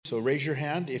So raise your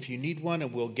hand if you need one,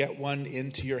 and we'll get one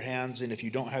into your hands. And if you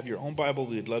don't have your own Bible,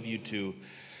 we'd love you to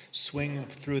swing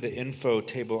through the info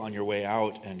table on your way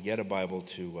out and get a Bible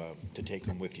to take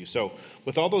them with you. So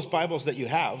with all those Bibles that you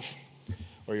have,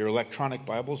 or your electronic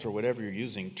Bibles or whatever you're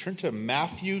using, turn to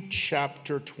Matthew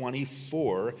chapter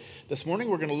 24. This morning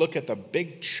we're going to look at the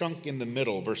big chunk in the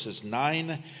middle, verses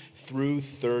 9 through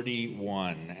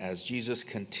 31, as Jesus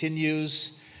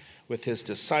continues with his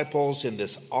disciples in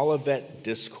this Olivet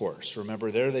discourse. Remember,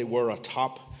 there they were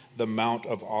atop the Mount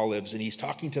of Olives, and he's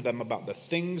talking to them about the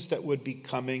things that would be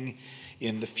coming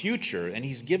in the future. And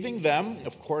he's giving them,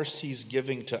 of course, he's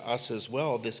giving to us as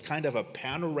well, this kind of a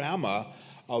panorama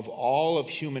of all of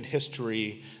human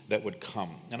history that would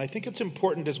come. And I think it's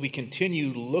important as we continue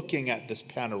looking at this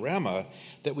panorama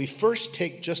that we first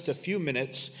take just a few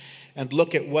minutes and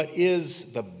look at what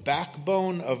is the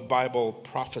backbone of Bible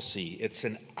prophecy. It's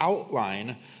an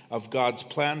outline of God's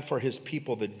plan for his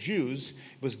people, the Jews.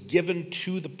 It was given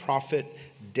to the prophet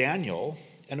Daniel,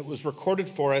 and it was recorded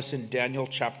for us in Daniel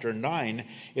chapter 9.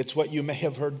 It's what you may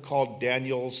have heard called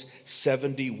Daniel's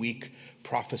 70-week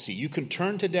prophecy. You can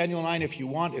turn to Daniel 9 if you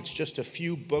want. It's just a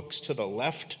few books to the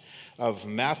left of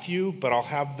Matthew, but I'll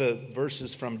have the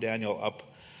verses from Daniel up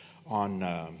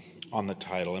on the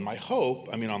title. And my hope,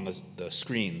 on the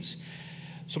screens.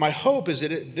 So my hope is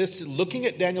that looking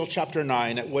at Daniel chapter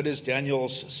 9, at what is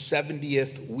Daniel's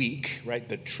 70th week, right,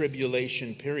 the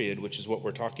tribulation period, which is what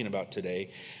we're talking about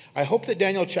today, I hope that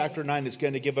Daniel chapter 9 is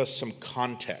going to give us some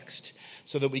context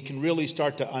so that we can really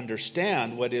start to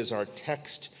understand what is our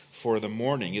text for the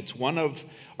morning. It's one of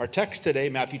our text today,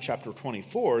 Matthew chapter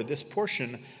 24. This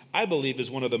portion, I believe,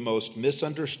 is one of the most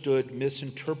misunderstood,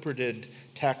 misinterpreted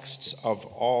texts of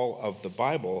all of the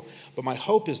Bible. But my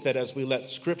hope is that as we let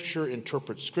Scripture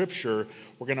interpret Scripture,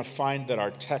 we're going to find that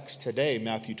our text today,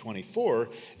 Matthew 24,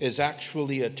 is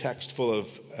actually a text full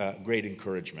of great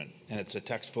encouragement. And it's a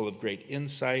text full of great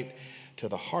insight to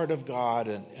the heart of God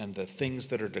and the things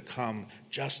that are to come,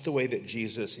 just the way that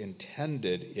Jesus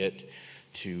intended it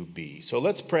to be. So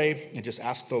let's pray and just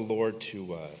ask the Lord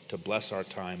to bless our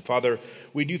time. Father,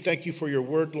 we do thank you for your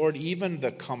word, Lord, even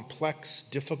the complex,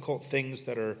 difficult things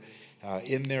that are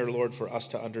in there, Lord, for us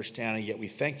to understand. And yet we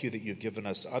thank you that you've given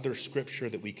us other scripture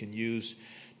that we can use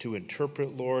to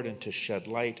interpret, Lord, and to shed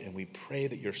light. And we pray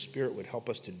that your Spirit would help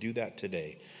us to do that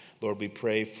today. Lord, we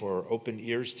pray for open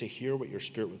ears to hear what your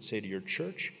Spirit would say to your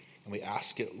church. And we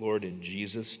ask it, Lord, in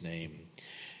Jesus' name.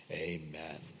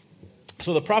 Amen.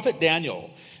 So the prophet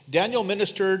Daniel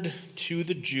ministered to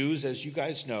the Jews, as you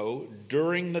guys know,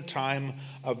 during the time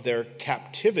of their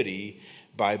captivity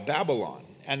by Babylon.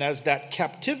 And as that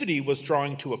captivity was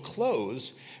drawing to a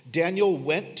close, Daniel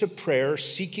went to prayer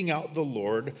seeking out the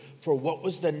Lord for what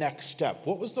was the next step.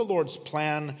 What was the Lord's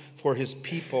plan for his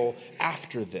people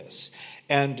after this?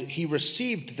 And he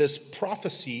received this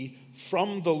prophecy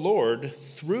from the Lord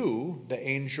through the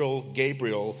angel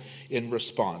Gabriel in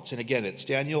response. And again, it's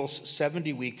Daniel's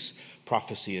 70 weeks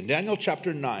prophecy. In Daniel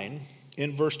chapter 9,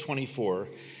 in verse 24,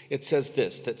 it says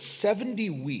this, that 70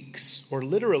 weeks, or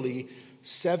literally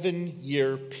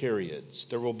 7-year periods,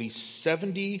 there will be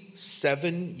 70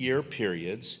 7-year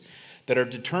periods that are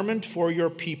determined for your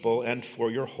people and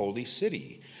for your holy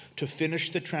city, to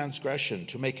finish the transgression,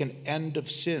 to make an end of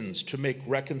sins, to make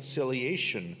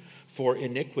reconciliation for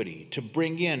iniquity, to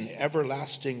bring in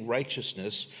everlasting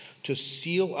righteousness, to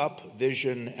seal up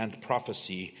vision and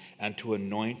prophecy, and to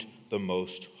anoint the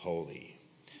most holy.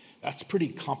 That's pretty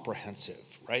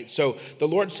comprehensive, right? So the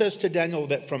Lord says to Daniel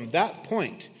that from that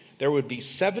point, there would be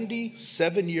 70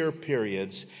 7-year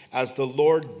periods as the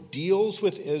Lord deals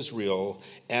with Israel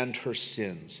and her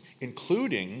sins,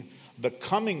 including the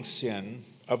coming sin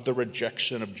of the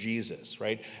rejection of Jesus,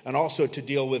 right? And also to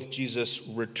deal with Jesus'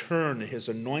 return, his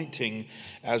anointing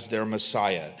as their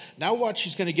Messiah. Now watch,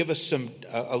 he's going to give us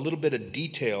a little bit of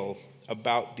detail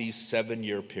about these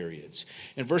 7-year periods.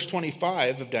 In verse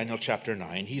 25 of Daniel chapter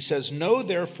 9, he says, "Know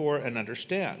therefore and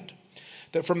understand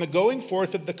that from the going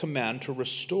forth of the command to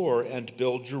restore and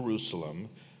build Jerusalem,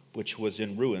 which was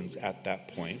in ruins at that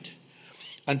point,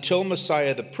 until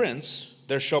Messiah the Prince,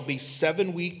 there shall be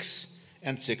 7 weeks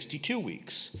and 62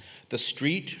 weeks. The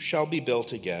street shall be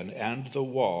built again, and the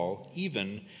wall,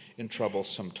 even in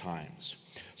troublesome times."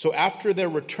 So after their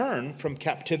return from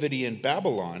captivity in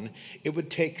Babylon, it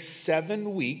would take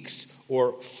 7 weeks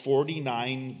or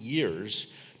 49 years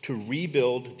to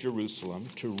rebuild Jerusalem,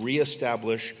 to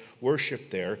reestablish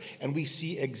worship there. And we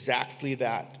see exactly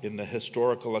that in the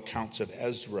historical accounts of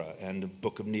Ezra and the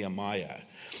book of Nehemiah.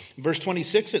 In verse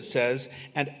 26, it says,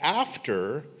 "And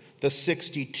after the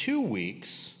 62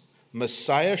 weeks,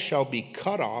 Messiah shall be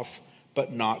cut off,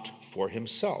 but not for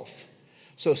himself."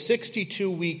 So 62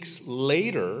 weeks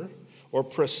later, or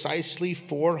precisely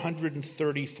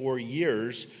 434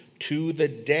 years to the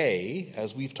day,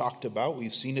 as we've talked about,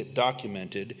 we've seen it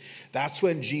documented, that's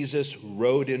when Jesus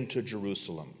rode into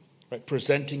Jerusalem, right,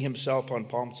 presenting himself on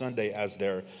Palm Sunday as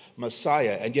their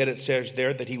Messiah. And yet it says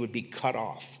there that he would be cut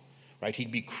off, right?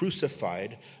 He'd be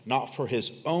crucified, not for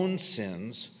his own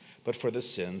sins, but for the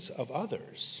sins of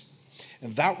others.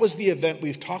 And that was the event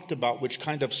we've talked about, which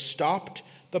kind of stopped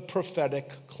the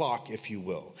prophetic clock, if you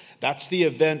will. That's the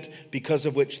event because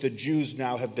of which the Jews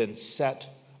now have been set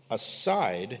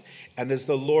aside. And as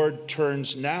the Lord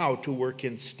turns now to work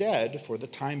instead, for the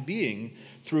time being,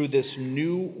 through this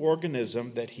new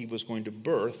organism that he was going to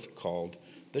birth called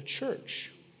the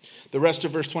church. The rest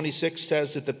of verse 26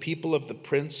 says that the people of the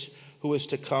prince who is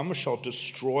to come shall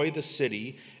destroy the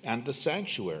city and the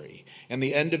sanctuary, and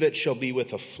the end of it shall be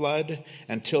with a flood.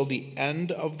 Until the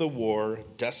end of the war,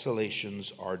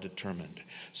 desolations are determined.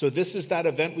 So this is that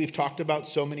event we've talked about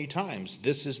so many times.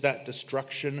 This is that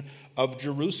destruction of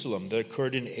Jerusalem that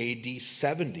occurred in AD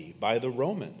 70 by the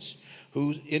Romans,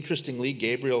 who, interestingly,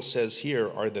 Gabriel says here,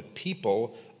 are the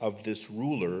people of this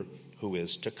ruler who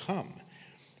is to come.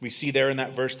 We see there in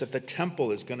that verse that the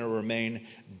temple is going to remain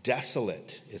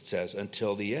desolate, it says,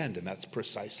 until the end. And that's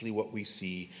precisely what we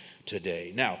see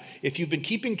today. Now, if you've been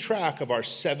keeping track of our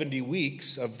 70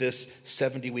 weeks of this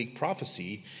 70-week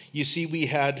prophecy, you see we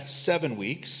had 7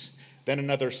 weeks, then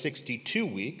another 62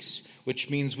 weeks, which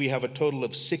means we have a total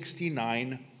of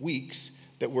 69 weeks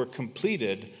that were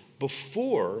completed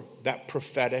before that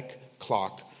prophetic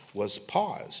clock was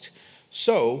paused.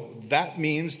 So that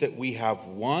means that we have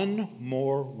one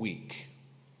more week.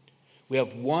 We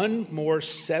have one more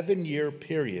 7-year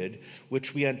period,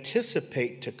 which we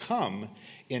anticipate to come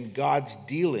in God's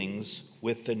dealings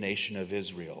with the nation of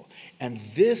Israel. And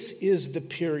this is the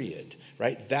period,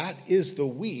 right? That is the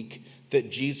week that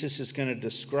Jesus is going to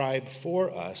describe for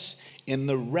us in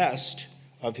the rest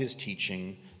of his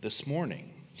teaching this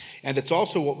morning. And it's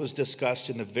also what was discussed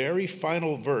in the very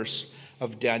final verse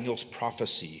of Daniel's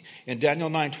prophecy. In Daniel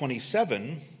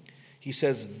 9:27, he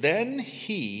says, "Then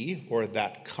he," or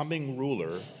that coming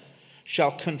ruler,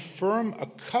 "shall confirm a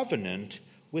covenant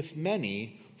with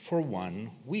many for 1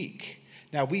 week."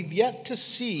 Now, we've yet to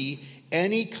see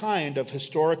any kind of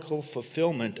historical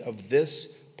fulfillment of this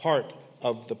part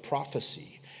of the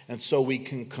prophecy. And so we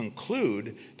can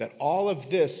conclude that all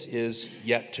of this is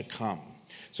yet to come.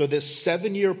 So this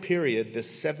 7-year period,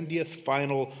 this 70th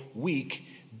final week,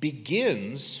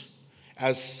 begins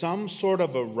as some sort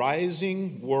of a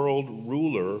rising world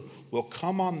ruler will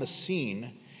come on the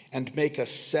scene and make a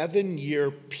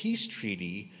 7-year peace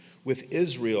treaty with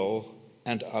Israel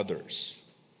and others.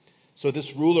 So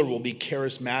this ruler will be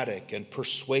charismatic and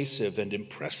persuasive and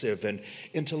impressive and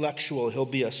intellectual. He'll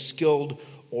be a skilled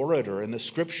orator, and the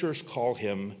scriptures call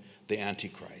him the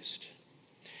Antichrist.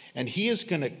 And he is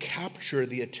going to capture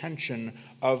the attention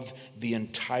of the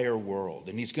entire world.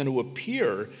 And he's going to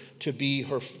appear to be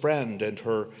her friend and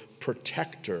her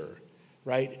protector,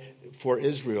 right, for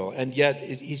Israel. And yet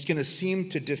he's going to seem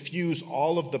to diffuse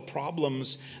all of the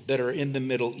problems that are in the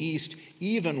Middle East,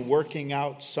 even working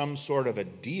out some sort of a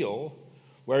deal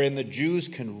wherein the Jews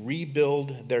can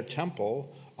rebuild their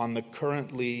temple on the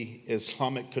currently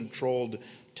Islamic-controlled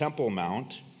Temple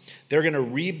Mount. They're going to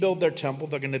rebuild their temple.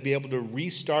 They're going to be able to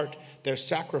restart their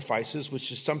sacrifices, which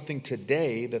is something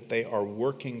today that they are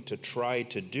working to try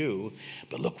to do.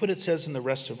 But look what it says in the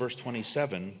rest of verse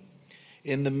 27.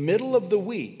 In the middle of the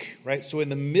week, right? So in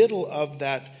the middle of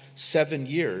that 7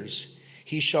 years,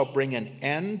 he shall bring an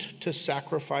end to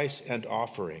sacrifice and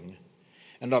offering.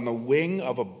 And on the wing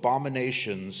of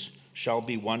abominations shall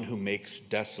be one who makes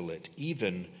desolate,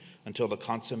 even until the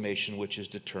consummation which is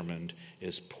determined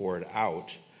is poured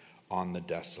out on the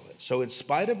desolate. So in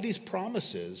spite of these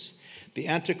promises, the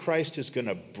Antichrist is going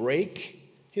to break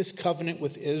his covenant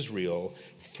with Israel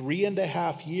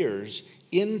 3.5 years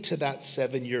into that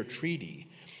 7-year treaty.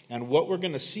 And what we're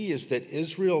going to see is that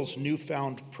Israel's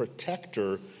newfound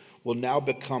protector will now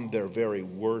become their very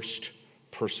worst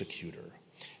persecutor.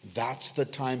 That's the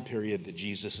time period that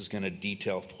Jesus is going to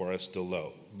detail for us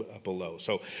below.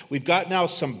 So we've got now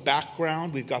some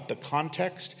background. We've got the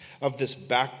context of this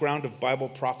background of Bible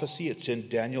prophecy. It's in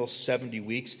Daniel's 70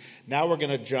 weeks. Now we're going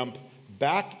to jump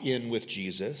back in with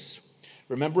Jesus.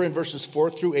 Remember in verses 4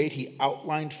 through 8, he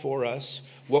outlined for us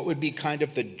what would be kind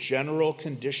of the general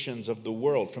conditions of the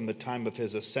world from the time of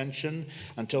his ascension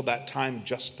until that time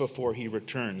just before he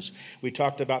returns. We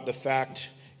talked about the fact,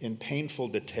 in painful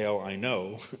detail, I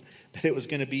know, that it was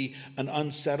going to be an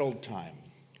unsettled time,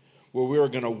 where we are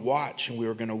going to watch and we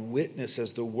are going to witness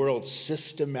as the world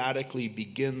systematically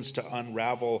begins to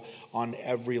unravel on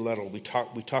every level. We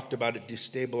talked about it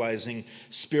destabilizing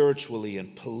spiritually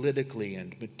and politically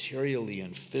and materially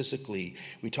and physically.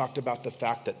 We talked about the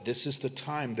fact that this is the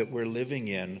time that we're living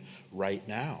in right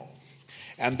now.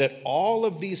 And that all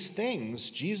of these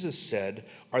things, Jesus said,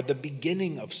 are the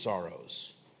beginning of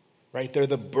sorrows. Right? They're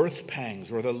the birth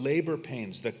pangs or the labor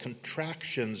pains, the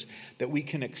contractions that we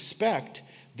can expect.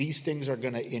 These things are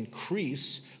going to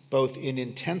increase both in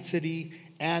intensity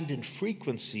and in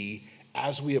frequency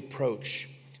as we approach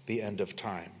the end of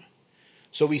time.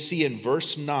 So we see in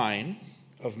verse 9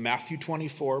 of Matthew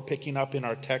 24, picking up in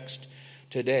our text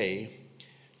today,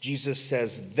 Jesus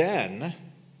says, then.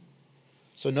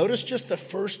 So notice just the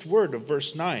first word of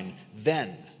verse 9,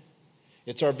 then.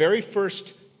 It's our very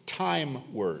first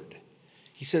time word.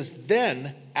 He says,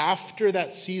 then, after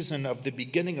that season of the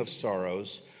beginning of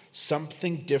sorrows,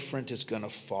 something different is going to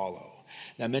follow.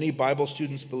 Now, many Bible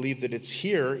students believe that it's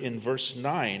here in verse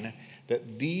 9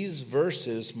 that these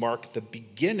verses mark the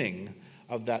beginning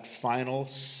of that final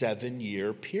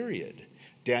 7-year period.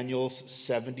 Daniel's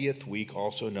 70th week,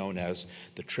 also known as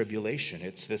the tribulation.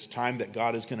 It's this time that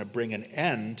God is going to bring an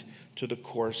end to the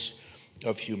course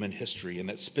of human history. And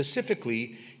that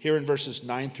specifically, here in verses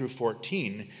 9 through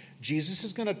 14, Jesus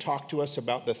is going to talk to us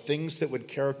about the things that would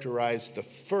characterize the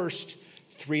first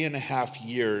 3.5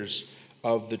 years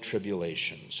of the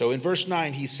tribulation. So in verse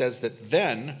 9, he says that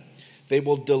then they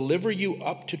will deliver you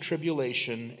up to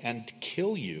tribulation and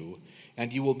kill you,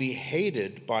 and you will be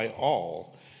hated by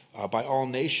all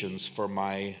nations for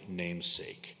my name's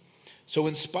sake. So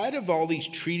in spite of all these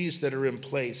treaties that are in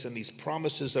place and these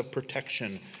promises of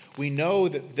protection, we know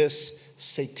that this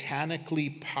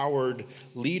satanically powered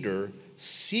leader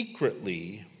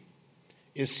secretly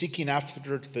is seeking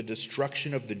after the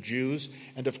destruction of the Jews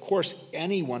and, of course,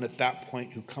 anyone at that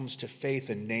point who comes to faith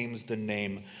and names the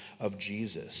name of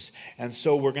Jesus. And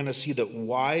so we're going to see that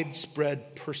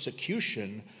widespread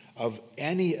persecution of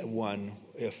anyone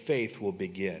of faith will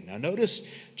begin. Now notice,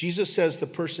 Jesus says the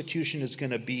persecution is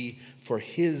going to be for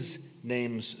his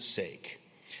name's sake.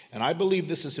 And I believe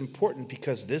this is important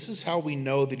because this is how we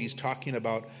know that he's talking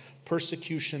about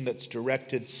persecution that's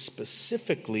directed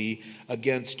specifically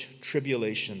against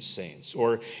tribulation saints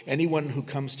or anyone who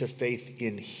comes to faith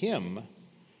in him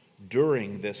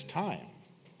during this time.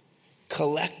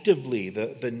 Collectively,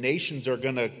 the nations are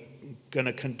going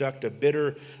to conduct a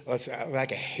bitter,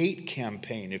 like a hate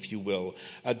campaign, if you will,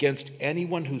 against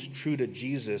anyone who's true to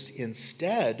Jesus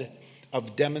instead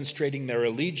of demonstrating their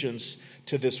allegiance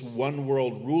to this one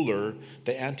world ruler,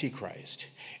 the Antichrist.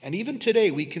 And even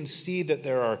today, we can see that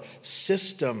there are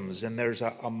systems and there's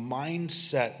a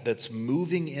mindset that's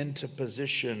moving into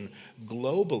position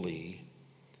globally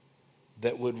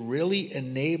that would really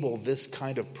enable this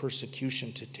kind of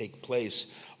persecution to take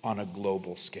place on a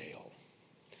global scale.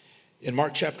 In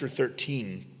Mark chapter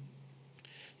 13,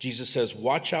 Jesus says,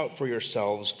 watch out for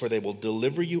yourselves, for they will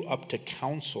deliver you up to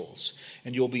councils,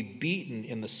 and you'll be beaten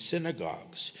in the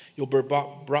synagogues. You'll be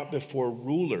brought before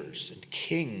rulers and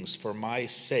kings for my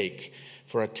sake,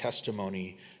 for a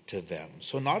testimony to them.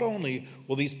 So not only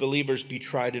will these believers be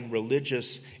tried in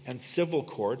religious and civil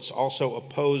courts, also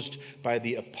opposed by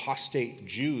the apostate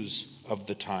Jews of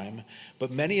the time,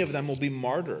 but many of them will be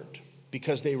martyred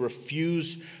because they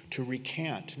refuse to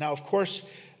recant. Now, of course,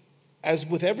 as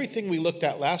with everything we looked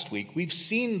at last week, we've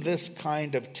seen this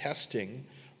kind of testing,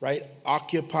 right?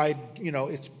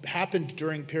 It's happened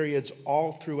during periods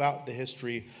all throughout the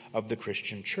history of the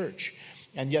Christian church.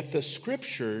 And yet the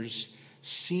scriptures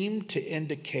seem to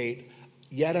indicate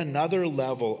yet another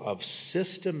level of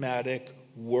systematic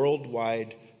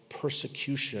worldwide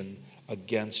persecution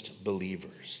against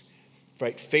believers,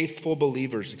 right? Faithful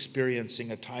believers experiencing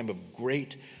a time of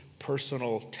great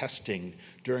personal testing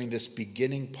during this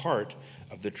beginning part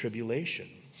of the tribulation.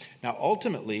 Now,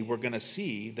 ultimately, we're going to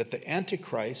see that the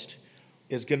Antichrist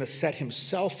is going to set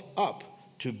himself up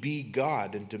to be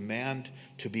God and demand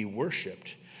to be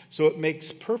worshipped. So it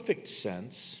makes perfect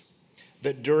sense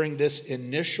that during this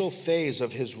initial phase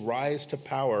of his rise to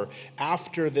power,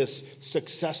 after this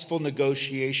successful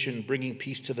negotiation bringing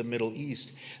peace to the Middle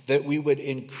East, that we would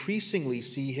increasingly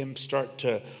see him start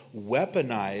to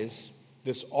weaponize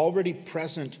this already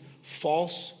present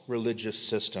false religious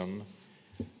system,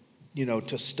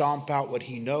 to stomp out what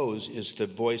he knows is the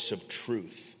voice of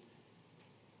truth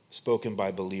spoken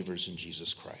by believers in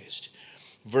Jesus Christ.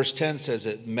 Verse 10 says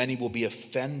that many will be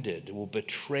offended, will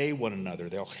betray one another,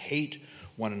 they'll hate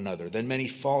one another. Then many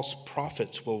false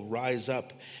prophets will rise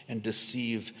up and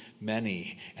deceive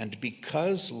many. And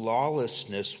because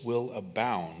lawlessness will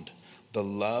abound, the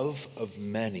love of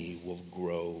many will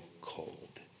grow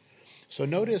cold. So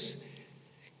notice,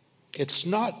 it's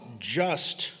not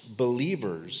just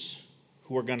believers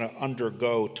who are going to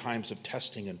undergo times of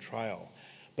testing and trial.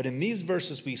 But in these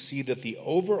verses, we see that the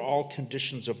overall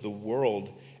conditions of the world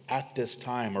at this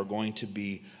time are going to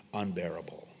be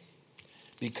unbearable,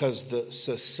 because the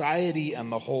society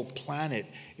and the whole planet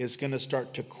is going to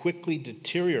start to quickly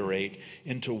deteriorate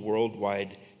into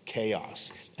worldwide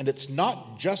chaos. And it's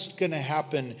not just going to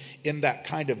happen in that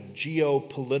kind of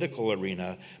geopolitical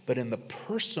arena, but in the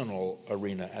personal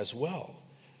arena as well.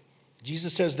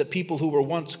 Jesus says that people who were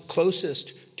once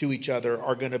closest to each other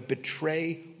are going to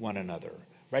betray one another,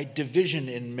 right? Division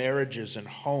in marriages and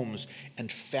homes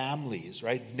and families,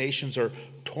 right? Nations are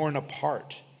torn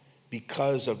apart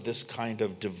because of this kind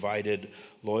of divided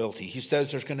loyalty. He says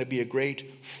there's going to be a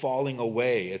great falling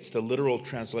away. It's the literal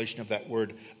translation of that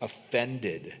word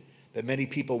offended, that many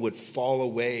people would fall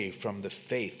away from the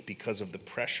faith because of the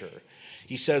pressure.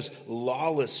 He says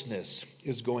lawlessness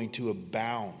is going to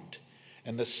abound.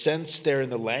 And the sense there in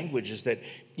the language is that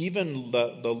even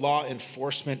the law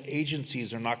enforcement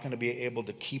agencies are not going to be able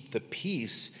to keep the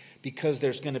peace, because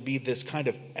there's going to be this kind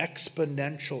of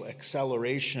exponential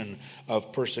acceleration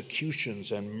of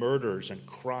persecutions and murders and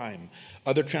crime.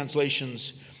 Other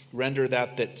translations render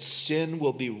that sin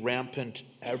will be rampant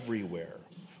everywhere,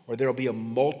 or there will be a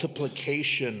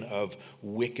multiplication of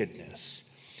wickedness.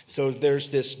 So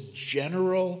there's this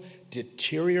general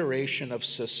deterioration of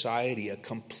society, a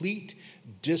complete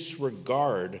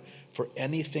disregard for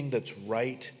anything that's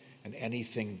right and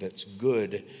anything that's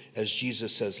good. As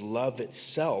Jesus says, love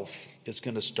itself is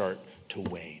going to start to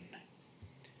wane.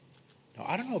 Now,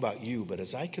 I don't know about you, but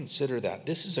as I consider that,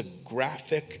 this is a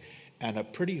graphic and a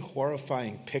pretty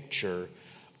horrifying picture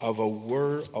of a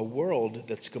world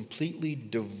that's completely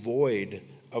devoid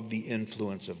of the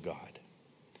influence of God.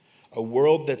 A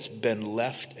world that's been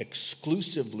left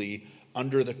exclusively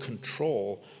under the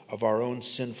control of our own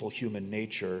sinful human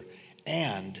nature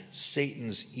and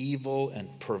Satan's evil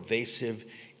and pervasive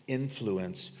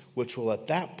influence, which will at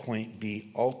that point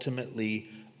be ultimately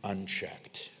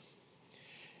unchecked.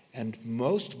 And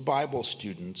most Bible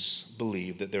students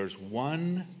believe that there's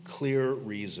one clear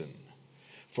reason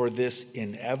for this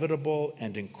inevitable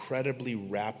and incredibly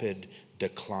rapid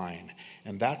decline,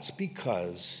 and that's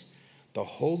because the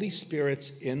Holy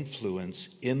Spirit's influence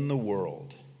in the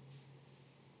world,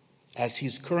 as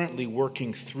he's currently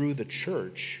working through the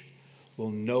church, will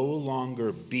no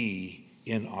longer be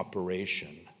in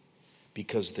operation,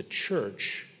 because the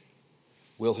church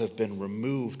will have been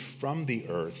removed from the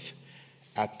earth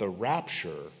at the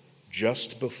rapture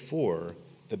just before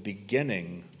the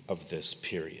beginning of this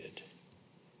period.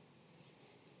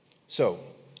 So,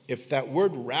 if that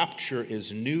word rapture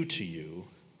is new to you,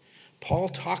 Paul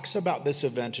talks about this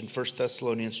event in 1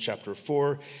 Thessalonians chapter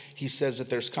 4. He says that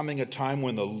there's coming a time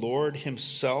when the Lord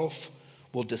himself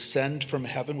will descend from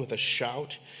heaven with a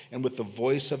shout and with the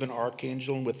voice of an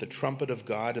archangel and with the trumpet of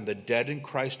God, and the dead in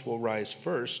Christ will rise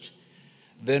first.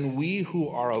 Then we who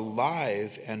are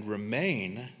alive and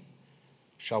remain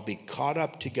shall be caught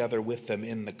up together with them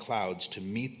in the clouds to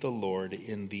meet the Lord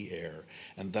in the air,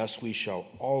 and thus we shall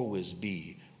always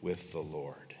be with the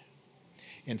Lord.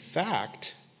 In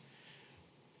fact,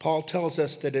 Paul tells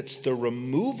us that it's the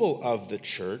removal of the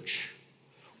church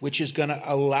which is going to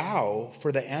allow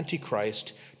for the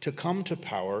Antichrist to come to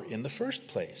power in the first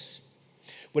place.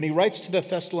 When he writes to the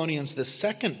Thessalonians the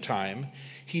second time,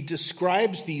 he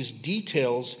describes these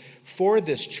details for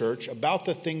this church about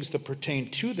the things that pertain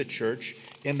to the church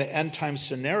in the end time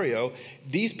scenario.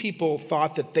 These people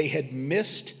thought that they had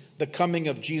missed the coming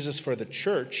of Jesus for the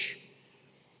church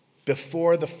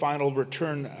before the final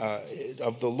return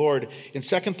of the Lord. In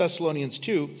 2 Thessalonians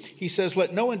 2, he says,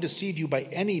 "Let no one deceive you by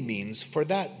any means, for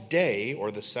that day,"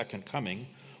 or the second coming,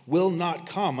 "will not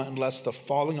come unless the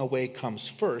falling away comes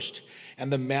first,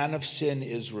 and the man of sin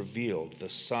is revealed,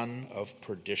 the son of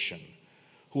perdition,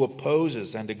 who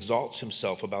opposes and exalts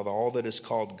himself above all that is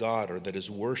called God or that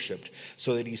is worshipped,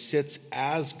 so that he sits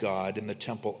as God in the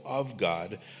temple of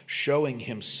God, showing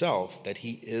himself that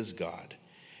he is God.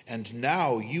 And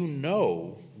now you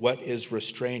know what is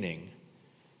restraining,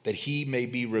 that he may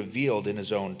be revealed in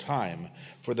his own time.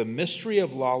 For the mystery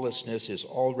of lawlessness is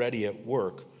already at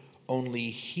work. Only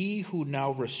he who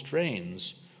now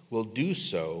restrains will do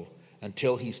so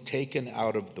until he's taken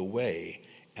out of the way,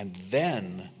 and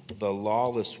then the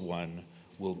lawless one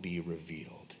will be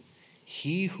revealed."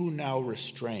 He who now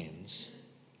restrains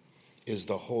is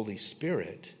the Holy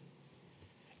Spirit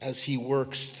as he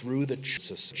works through the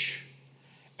church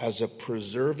as a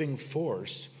preserving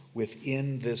force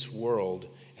within this world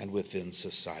and within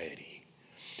society.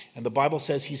 And the Bible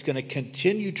says he's going to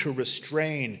continue to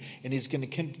restrain and he's going to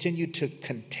continue to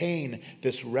contain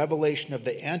this revelation of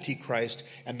the Antichrist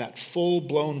and that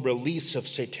full-blown release of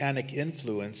satanic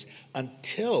influence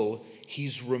until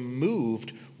he's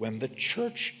removed when the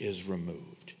church is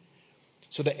removed.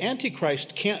 So the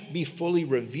Antichrist can't be fully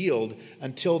revealed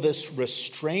until this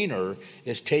restrainer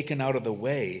is taken out of the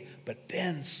way, but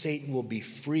then Satan will be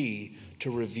free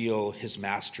to reveal his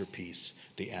masterpiece,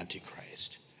 the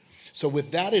Antichrist. So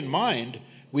with that in mind,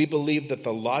 we believe that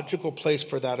the logical place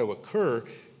for that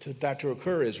to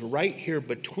occur is right here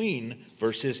between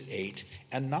verses 8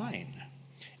 and 9.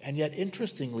 And yet,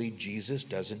 interestingly, Jesus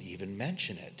doesn't even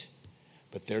mention it.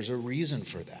 But there's a reason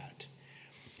for that.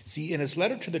 See, in his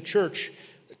letter to the church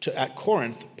at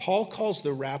Corinth, Paul calls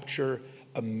the rapture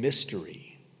a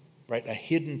mystery, right? A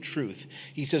hidden truth.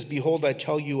 He says, "Behold, I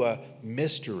tell you a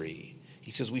mystery."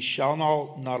 He says, "We shall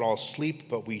not all sleep,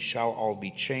 but we shall all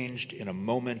be changed in a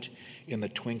moment, in the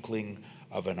twinkling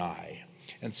of an eye."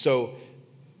 And so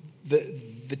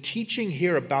the teaching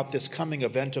here about this coming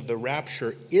event of the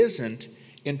rapture isn't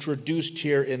introduced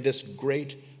here in this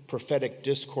great prophetic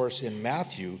discourse in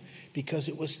Matthew because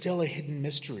it was still a hidden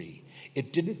mystery.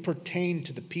 It didn't pertain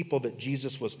to the people that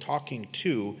Jesus was talking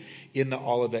to in the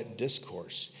Olivet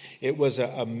Discourse. It was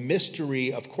a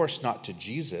mystery, of course, not to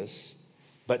Jesus,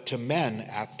 but to men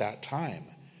at that time.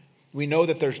 We know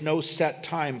that there's no set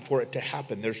time for it to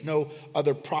happen. There's no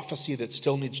other prophecy that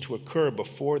still needs to occur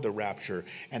before the rapture.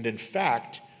 And in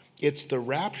fact, it's the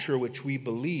rapture which we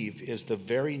believe is the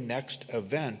very next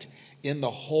event in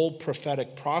the whole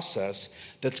prophetic process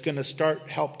that's going to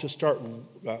help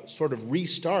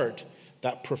restart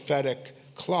that prophetic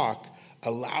clock,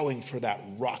 allowing for that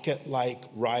rocket-like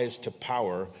rise to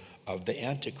power of the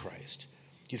Antichrist.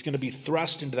 He's going to be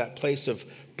thrust into that place of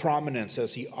prominence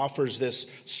as he offers this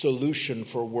solution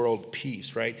for world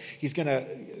peace, right? He's going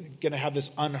to have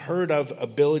this unheard of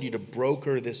ability to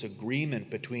broker this agreement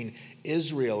between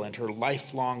Israel and her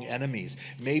lifelong enemies.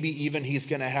 Maybe even he's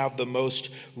going to have the most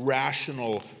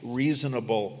rational,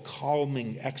 reasonable,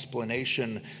 calming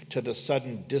explanation to the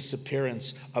sudden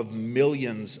disappearance of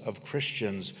millions of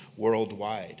Christians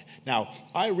worldwide. Now,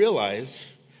 I realize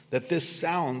that this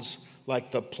sounds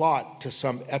like the plot to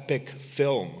some epic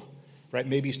film, right?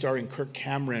 Maybe starring Kirk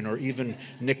Cameron or even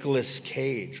Nicolas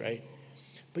Cage, right?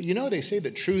 But they say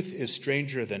that truth is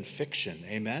stranger than fiction,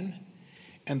 amen?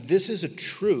 And this is a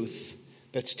truth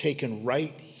that's taken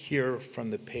right here from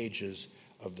the pages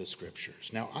of the scriptures.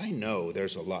 Now, I know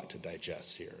there's a lot to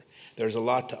digest here. There's a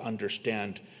lot to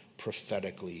understand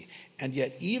prophetically. And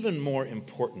yet, even more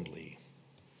importantly,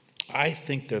 I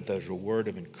think that there's a word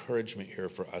of encouragement here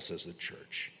for us as the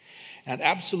church. And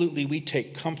absolutely, we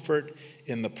take comfort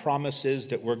in the promises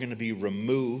that we're going to be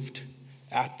removed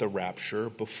at the rapture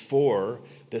before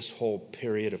this whole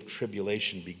period of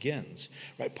tribulation begins.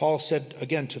 Right? Paul said,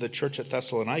 again, to the church at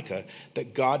Thessalonica,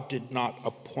 that God did not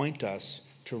appoint us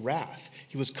to wrath.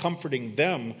 He was comforting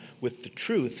them with the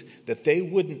truth that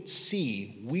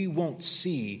we won't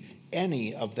see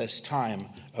any of this time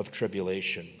of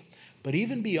tribulation. But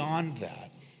even beyond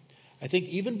that, I think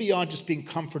even beyond just being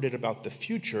comforted about the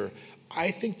future, I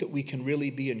think that we can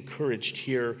really be encouraged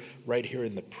here, right here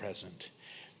in the present.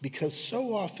 Because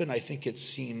so often I think it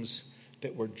seems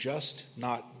that we're just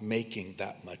not making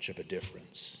that much of a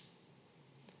difference.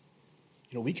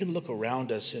 We can look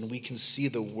around us and we can see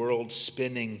the world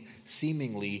spinning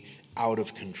seemingly out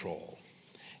of control.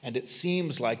 And it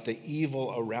seems like the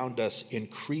evil around us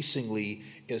increasingly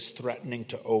is threatening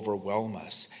to overwhelm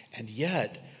us. And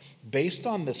yet, based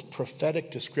on this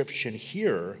prophetic description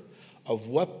here of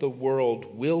what the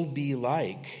world will be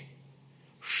like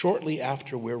shortly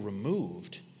after we're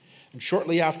removed, and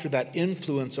shortly after that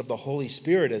influence of the Holy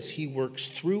Spirit as he works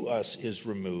through us is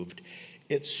removed,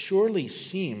 it surely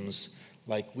seems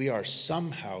like we are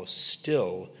somehow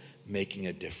still making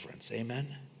a difference.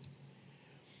 Amen?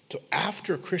 So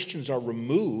after Christians are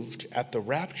removed at the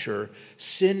rapture,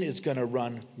 sin is going to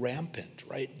run rampant,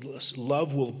 right?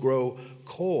 Love will grow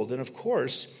cold. And of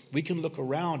course, we can look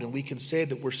around and we can say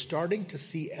that we're starting to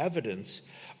see evidence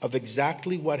of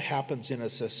exactly what happens in a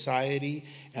society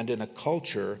and in a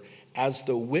culture as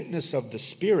the witness of the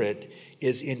Spirit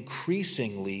is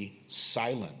increasingly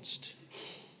silenced.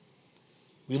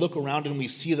 We look around and we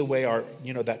see the way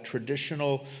that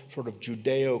traditional sort of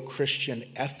Judeo-Christian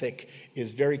ethic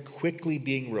is very quickly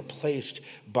being replaced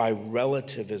by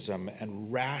relativism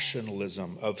and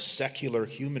rationalism of secular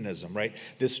humanism, right?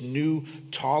 This new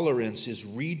tolerance is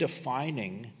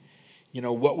redefining,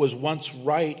 what was once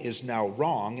right is now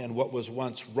wrong, and what was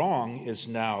once wrong is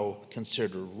now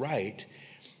considered right.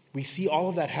 We see all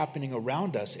of that happening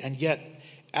around us, and yet,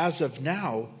 as of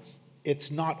now,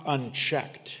 it's not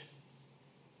unchecked.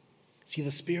 See,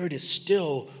 the Spirit is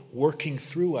still working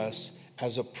through us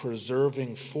as a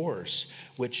preserving force,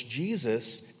 which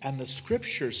Jesus and the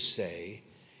Scriptures say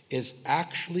is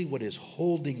actually what is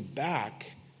holding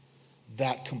back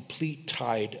that complete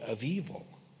tide of evil.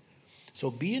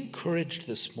 So be encouraged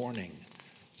this morning.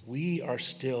 We are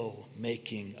still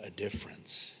making a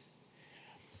difference.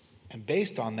 And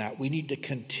based on that, we need to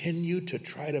continue to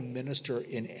try to minister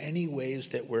in any ways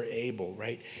that we're able,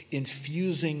 right?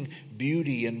 Infusing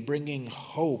beauty and bringing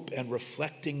hope and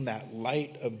reflecting that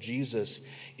light of Jesus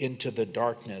into the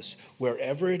darkness,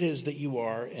 wherever it is that you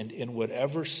are and in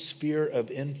whatever sphere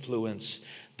of influence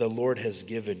the Lord has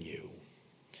given you.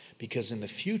 Because in the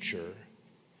future,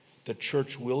 the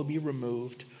church will be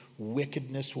removed.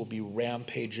 Wickedness will be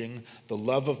rampaging. The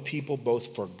love of people,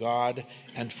 both for God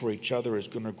and for each other, is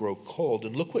going to grow cold.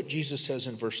 And look what Jesus says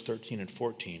in verse 13 and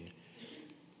 14.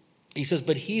 He says,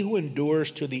 "But he who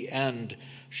endures to the end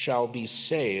shall be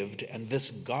saved, and this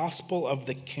gospel of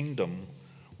the kingdom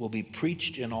will be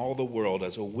preached in all the world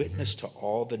as a witness to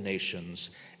all the nations,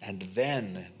 and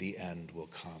then the end will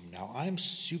come." Now, I'm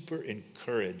super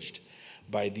encouraged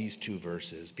by these two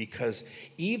verses, because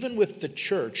even with the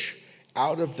church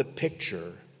out of the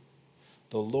picture,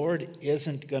 the Lord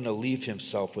isn't going to leave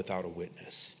himself without a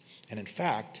witness. And in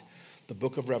fact, the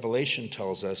book of Revelation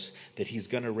tells us that he's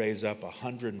going to raise up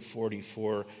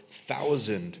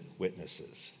 144,000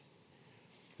 witnesses.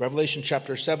 Revelation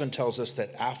chapter 7 tells us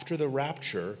that after the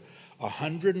rapture,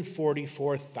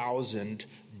 144,000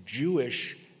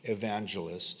 Jewish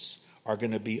evangelists are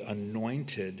going to be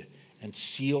anointed and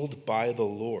sealed by the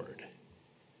Lord.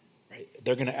 Right?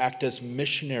 They're going to act as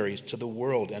missionaries to the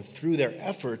world, and through their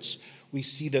efforts, we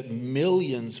see that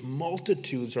millions,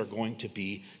 multitudes are going to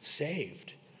be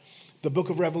saved. The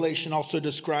book of Revelation also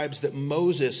describes that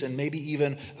Moses and maybe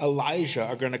even Elijah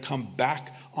are going to come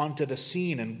back onto the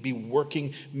scene and be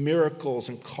working miracles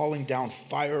and calling down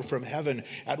fire from heaven.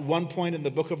 At one point in the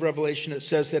book of Revelation, it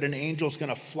says that an angel is going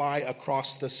to fly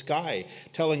across the sky,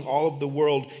 telling all of the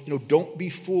world, don't be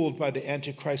fooled by the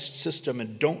Antichrist system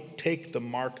and don't take the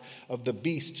mark of the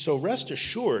beast. So rest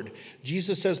assured,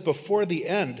 Jesus says before the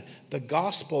end, the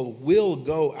gospel will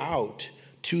go out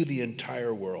to the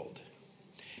entire world.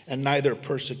 And neither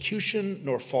persecution,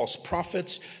 nor false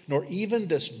prophets, nor even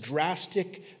this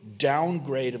drastic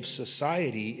downgrade of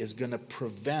society is going to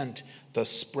prevent the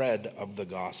spread of the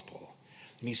gospel.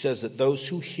 And he says that those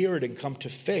who hear it and come to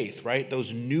faith, right,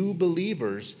 those new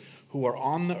believers who are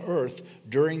on the earth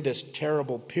during this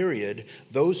terrible period,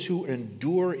 those who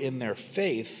endure in their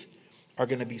faith are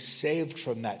going to be saved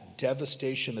from that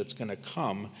devastation that's going to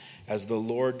come as the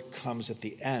Lord comes at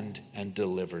the end and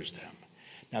delivers them.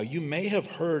 Now, you may have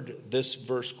heard this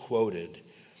verse quoted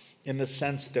in the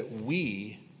sense that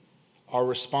we are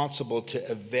responsible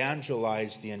to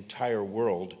evangelize the entire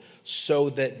world so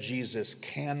that Jesus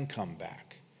can come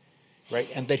back, right?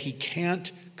 And that he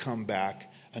can't come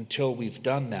back until we've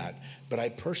done that. But I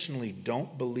personally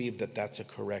don't believe that that's a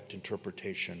correct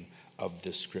interpretation of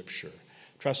this scripture.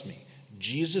 Trust me,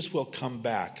 Jesus will come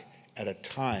back at a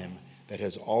time that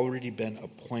has already been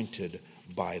appointed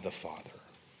by the Father.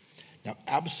 Now,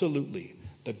 absolutely,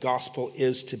 the gospel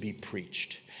is to be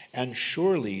preached. And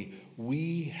surely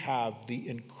we have the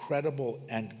incredible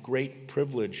and great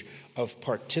privilege of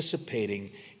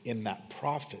participating in that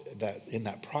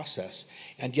process.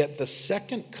 And yet the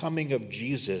second coming of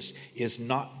Jesus is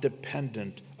not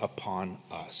dependent upon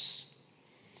us.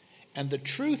 And the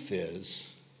truth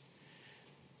is,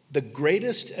 the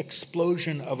greatest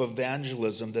explosion of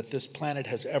evangelism that this planet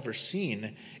has ever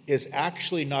seen is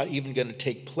actually not even going to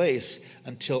take place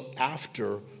until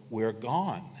after we're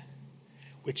gone.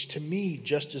 Which to me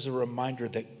just is a reminder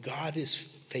that God is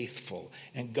faithful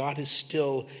and God is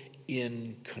still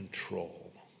in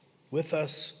control, with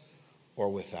us or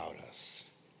without us.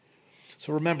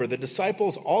 So remember, the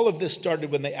disciples, all of this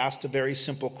started when they asked a very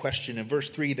simple question. In verse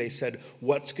 3, they said,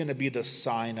 "What's going to be the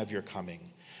sign of your coming?"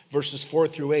 Verses 4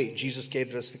 through 8, Jesus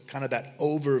gave us kind of that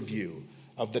overview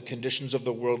of the conditions of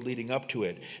the world leading up to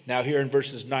it. Now here in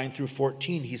verses 9 through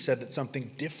 14, he said that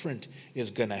something different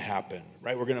is going to happen,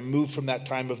 right? We're going to move from that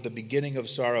time of the beginning of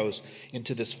sorrows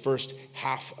into this first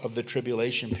half of the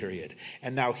tribulation period.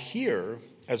 And now here,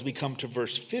 as we come to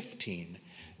verse 15,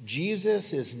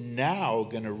 Jesus is now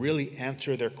going to really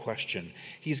answer their question.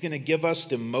 He's going to give us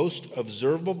the most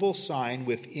observable sign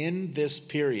within this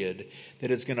period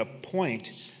that is going to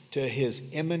point to his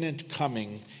imminent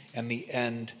coming and the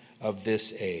end of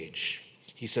this age.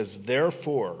 He says,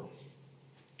 "Therefore,"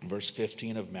 verse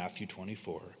 15 of Matthew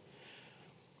 24,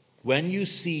 When you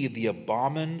see the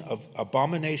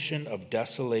abomination of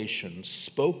desolation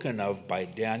spoken of by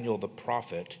Daniel the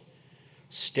prophet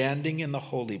standing in the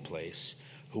holy place,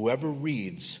 whoever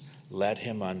reads, let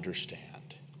him understand.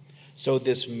 So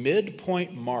this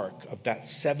midpoint mark of that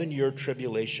 7-year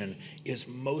tribulation is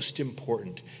most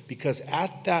important, because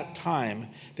at that time,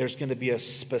 there's going to be a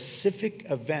specific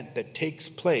event that takes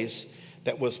place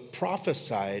that was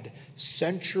prophesied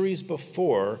centuries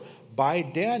before by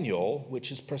Daniel,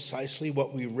 which is precisely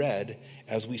what we read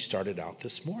as we started out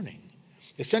this morning.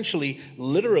 Essentially,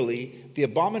 literally, the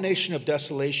abomination of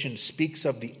desolation speaks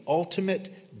of the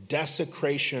ultimate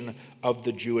desecration of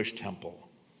the Jewish temple.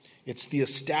 It's the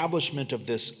establishment of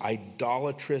this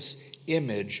idolatrous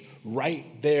image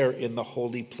right there in the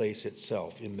holy place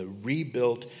itself, in the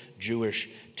rebuilt Jewish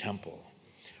temple.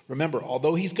 Remember,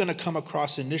 although he's going to come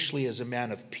across initially as a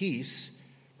man of peace,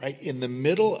 right, in the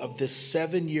middle of this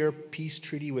 7-year peace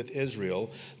treaty with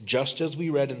Israel, just as we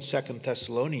read in 2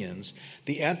 Thessalonians,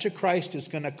 the Antichrist is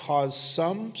going to cause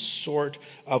some sort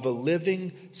of a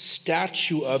living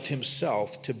statue of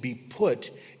himself to be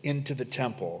put into the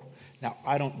temple. Now,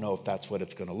 I don't know if that's what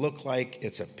it's going to look like.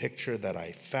 It's a picture that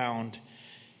I found.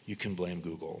 You can blame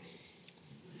Google.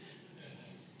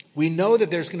 We know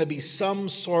that there's going to be some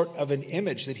sort of an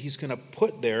image that he's going to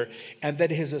put there, and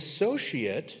that his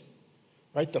associate,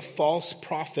 right, the false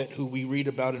prophet who we read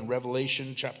about in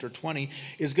Revelation chapter 20,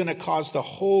 is going to cause the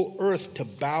whole earth to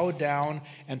bow down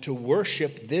and to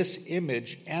worship this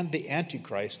image and the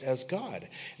Antichrist as God.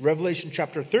 Revelation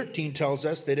chapter 13 tells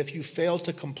us that if you fail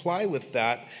to comply with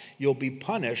that, you'll be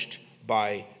punished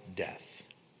by death.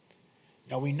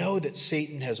 Now, we know that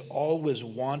Satan has always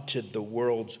wanted the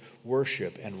world's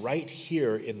worship, and right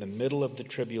here in the middle of the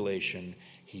tribulation,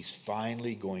 he's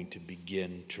finally going to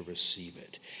begin to receive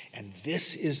it. And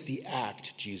this is the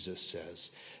act, Jesus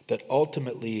says, that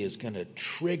ultimately is going to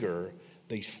trigger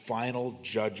the final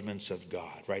judgments of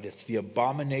God, right? It's the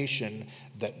abomination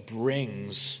that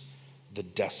brings the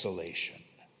desolation.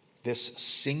 This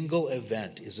single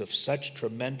event is of such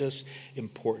tremendous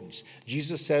importance.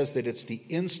 Jesus says that it's the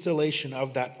installation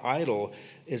of that idol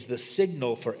is the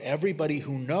signal for everybody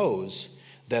who knows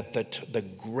that the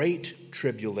great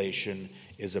tribulation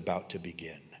is about to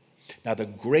begin. Now, the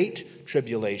Great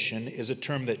Tribulation is a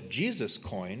term that Jesus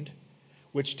coined,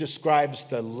 which describes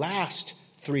the last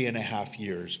 3.5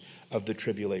 years of the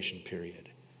tribulation period,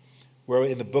 where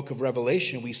in the book of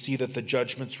Revelation, we see that the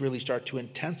judgments really start to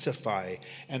intensify,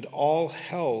 and all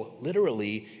hell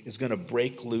literally is going to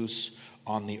break loose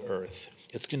on the earth.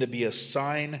 It's going to be a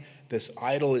sign, this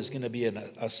idol is going to be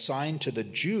a sign to the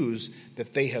Jews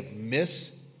that they have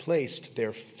misplaced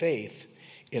their faith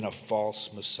in a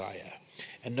false Messiah.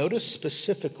 And notice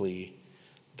specifically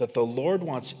that the Lord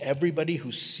wants everybody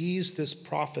who sees this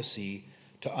prophecy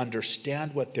to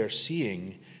understand what they're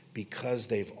seeing, because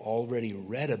they've already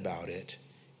read about it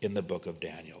in the book of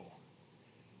Daniel.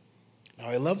 Now,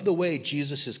 I love the way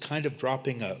Jesus is kind of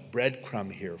dropping a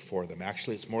breadcrumb here for them.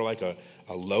 Actually, it's more like a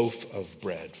loaf of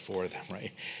bread for them,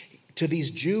 right? To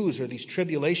these Jews or these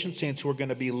tribulation saints who are going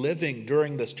to be living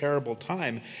during this terrible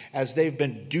time, as they've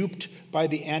been duped by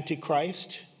the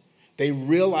Antichrist, they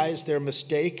realize their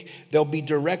mistake. They'll be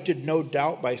directed, no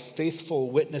doubt, by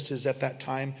faithful witnesses at that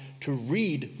time to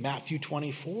read Matthew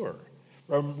 24.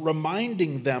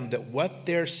 Reminding them that what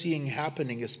they're seeing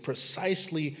happening is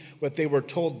precisely what they were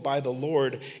told by the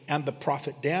Lord and the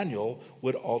prophet Daniel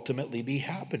would ultimately be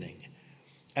happening.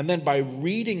 And then by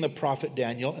reading the prophet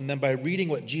Daniel, and then by reading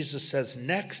what Jesus says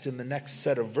next in the next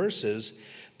set of verses,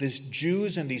 these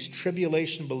Jews and these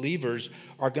tribulation believers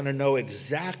are going to know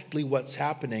exactly what's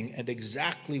happening and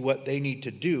exactly what they need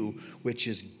to do, which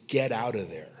is get out of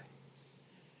there.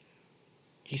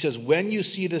 He says, when you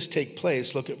see this take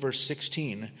place, look at verse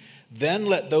 16, then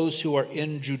let those who are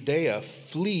in Judea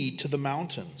flee to the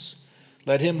mountains.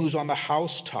 Let him who's on the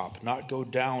housetop not go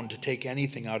down to take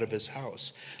anything out of his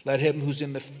house. Let him who's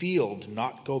in the field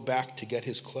not go back to get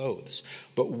his clothes.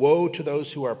 But woe to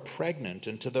those who are pregnant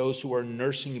and to those who are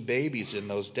nursing babies in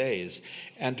those days.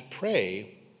 And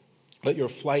pray that your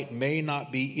flight may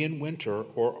not be in winter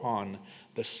or on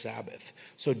the Sabbath.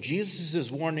 So Jesus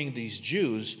is warning these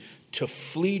Jews to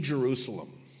flee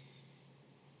Jerusalem.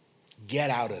 Get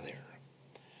out of there.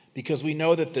 Because we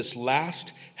know that this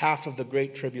last half of the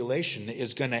Great Tribulation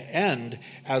is going to end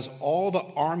as all the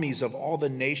armies of all the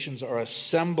nations are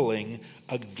assembling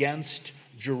against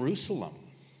Jerusalem.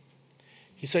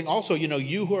 He's saying also,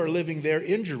 you who are living there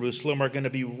in Jerusalem are going to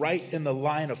be right in the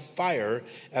line of fire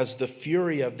as the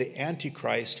fury of the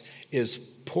Antichrist is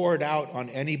poured out on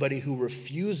anybody who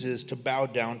refuses to bow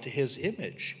down to his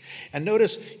image. And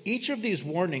notice, each of these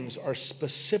warnings are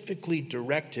specifically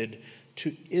directed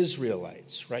to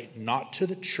Israelites, right? Not to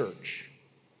the church.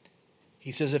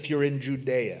 He says if you're in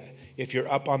Judea, if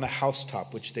you're up on the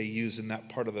housetop, which they use in that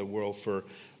part of the world for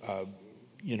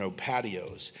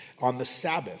patios, on the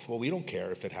Sabbath. Well, we don't care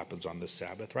if it happens on the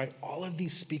Sabbath, right? All of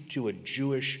these speak to a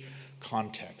Jewish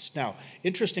context. Now,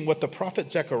 interesting, what the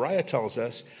prophet Zechariah tells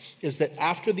us is that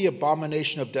after the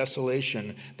abomination of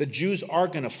desolation, the Jews are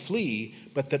going to flee,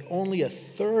 but that only a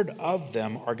third of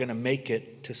them are going to make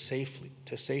it to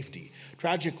safety.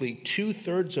 Tragically,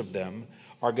 2/3 of them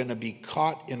are going to be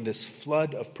caught in this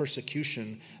flood of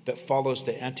persecution that follows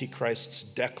the Antichrist's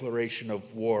declaration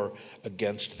of war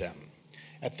against them.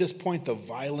 At this point, the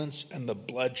violence and the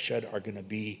bloodshed are going to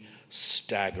be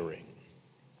staggering.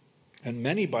 And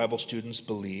many Bible students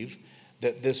believe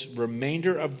that this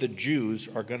remainder of the Jews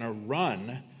are going to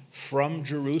run from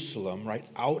Jerusalem, right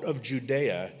out of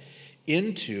Judea,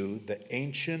 into the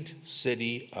ancient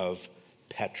city of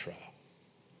Petra.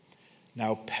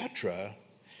 Now, Petra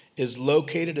is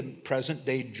located in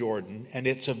present-day Jordan, and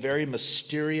it's a very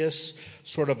mysterious,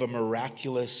 sort of a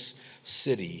miraculous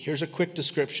city. Here's a quick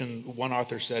description. One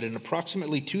author said, in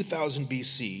approximately 2000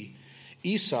 BC,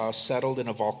 Esau settled in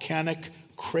a volcanic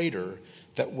crater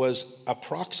that was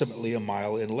approximately a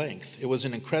mile in length. It was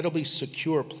an incredibly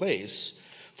secure place,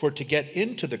 for to get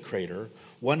into the crater,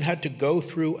 one had to go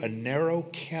through a narrow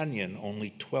canyon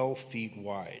only 12 feet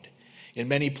wide. In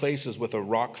many places with a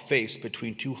rock face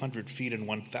between 200 feet and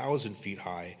 1,000 feet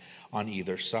high on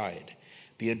either side.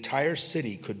 The entire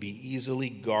city could be easily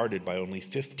guarded by only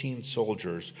 15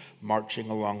 soldiers marching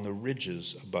along the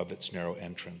ridges above its narrow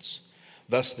entrance.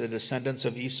 Thus, the descendants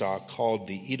of Esau, called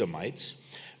the Edomites,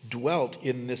 dwelt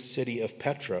in this city of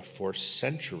Petra for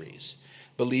centuries,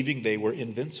 believing they were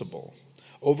invincible.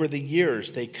 Over the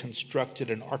years, they constructed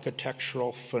an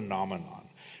architectural phenomenon.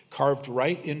 Carved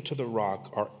right into the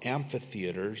rock are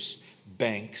amphitheaters,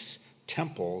 banks,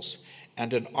 temples,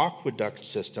 and an aqueduct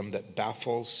system that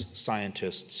baffles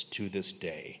scientists to this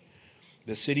day.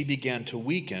 The city began to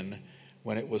weaken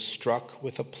when it was struck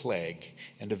with a plague,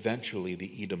 and eventually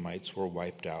the Edomites were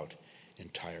wiped out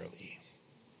entirely.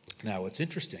 Now, what's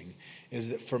interesting is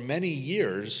that for many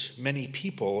years, many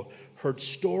people heard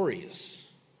stories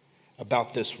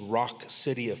about this rock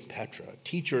city of Petra.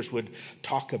 Teachers would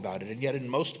talk about it, and yet in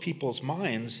most people's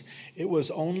minds, it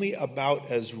was only about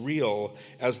as real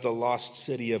as the lost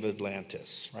city of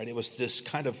Atlantis, right? It was this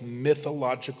kind of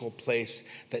mythological place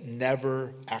that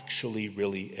never actually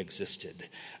really existed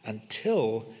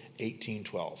until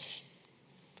 1812,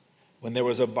 when there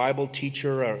was a Bible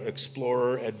teacher, an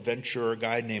explorer, adventurer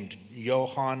guy named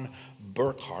Johann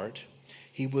Burckhardt.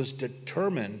 He was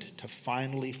determined to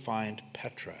finally find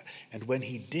Petra. And when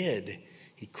he did,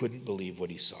 he couldn't believe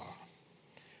what he saw.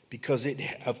 Because it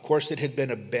had been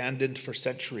abandoned for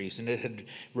centuries, and it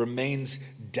remains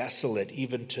desolate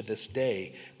even to this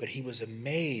day. But he was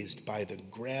amazed by the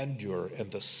grandeur and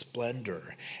the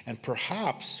splendor. And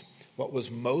perhaps what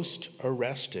was most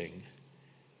arresting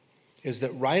is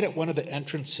that right at one of the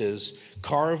entrances,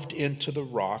 carved into the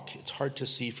rock, it's hard to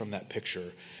see from that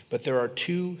picture, but there are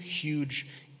two huge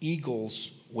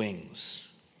eagle's wings.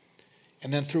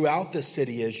 And then throughout the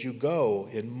city, as you go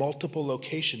in multiple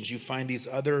locations, you find these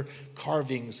other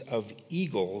carvings of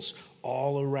eagles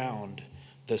all around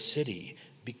the city.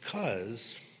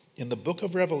 Because in the book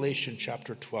of Revelation,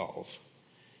 chapter 12,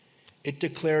 it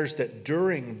declares that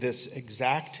during this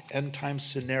exact end-time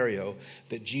scenario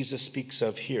that Jesus speaks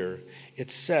of here,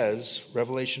 it says,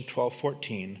 Revelation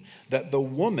 12:14, that the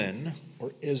woman,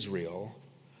 or Israel,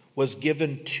 was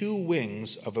given 2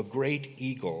 wings of a great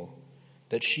eagle,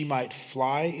 that she might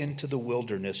fly into the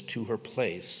wilderness to her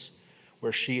place,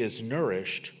 where she is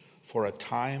nourished for a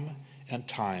time and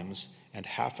times and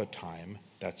half a time,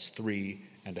 that's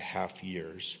 3.5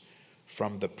 years,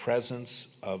 from the presence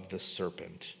of the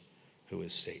serpent, who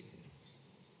is Satan.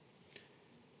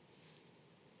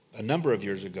 A number of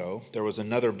years ago, there was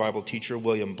another Bible teacher,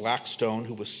 William Blackstone,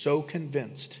 who was so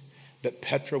convinced that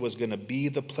Petra was going to be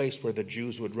the place where the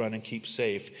Jews would run and keep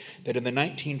safe, that in the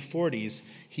 1940s,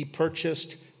 he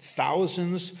purchased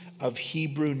thousands of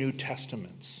Hebrew New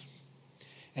Testaments.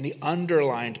 And he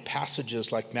underlined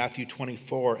passages like Matthew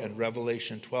 24 and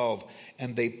Revelation 12,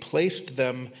 and they placed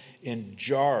them in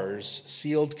jars,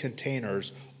 sealed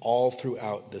containers, all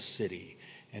throughout the city.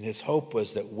 And his hope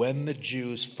was that when the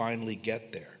Jews finally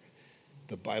get there,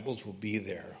 the Bibles will be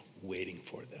there waiting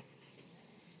for them.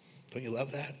 Don't you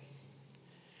love that?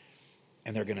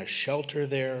 And they're going to shelter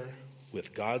there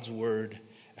with God's word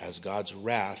as God's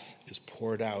wrath is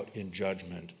poured out in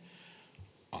judgment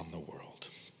on the world.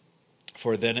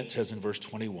 For then it says in verse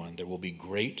 21, there will be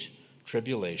great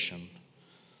tribulation,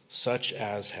 such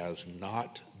as has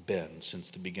not been since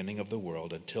the beginning of the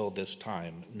world until this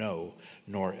time, no,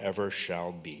 nor ever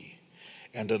shall be.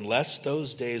 And unless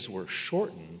those days were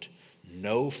shortened,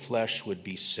 no flesh would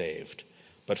be saved.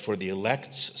 But for the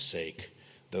elect's sake,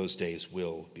 those days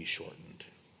will be shortened.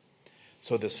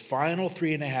 So this final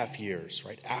 3.5 years,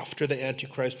 right, after the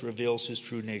Antichrist reveals his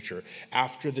true nature,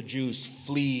 after the Jews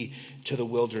flee to the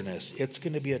wilderness, it's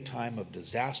going to be a time of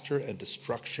disaster and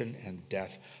destruction and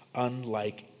death,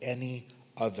 unlike any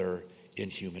other in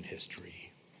human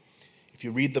history. If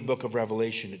you read the book of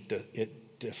Revelation, it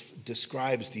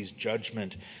describes these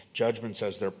judgments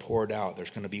as they're poured out.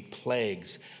 There's going to be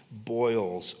plagues,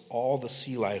 boils, all the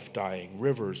sea life dying,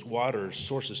 rivers, waters,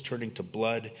 sources turning to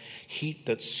blood, heat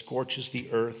that scorches the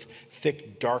earth,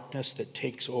 thick darkness that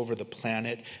takes over the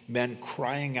planet, men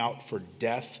crying out for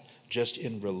death just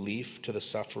in relief to the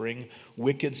suffering,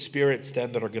 wicked spirits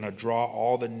then that are going to draw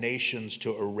all the nations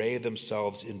to array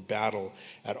themselves in battle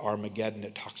at Armageddon.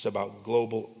 It talks about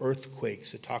global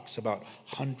earthquakes. It talks about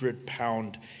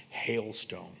 100-pound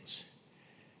hailstones.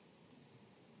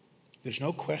 There's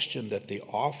no question that the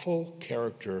awful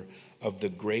character of the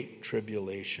Great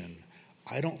Tribulation,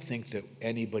 I don't think that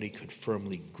anybody could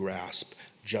firmly grasp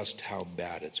just how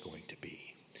bad it's going to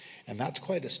be. And that's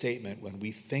quite a statement when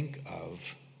we think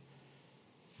of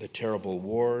the terrible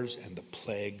wars and the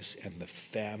plagues and the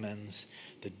famines,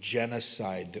 the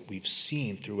genocide that we've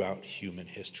seen throughout human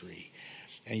history.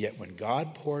 And yet when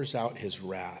God pours out his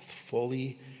wrath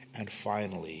fully and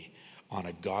finally on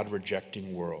a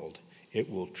God-rejecting world,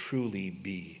 it will truly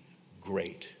be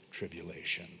great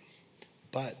tribulation.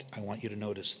 But I want you to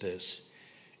notice this.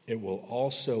 It will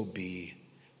also be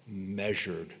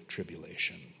measured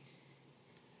tribulation.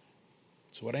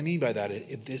 So what I mean by that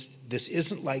is this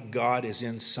isn't like God is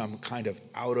in some kind of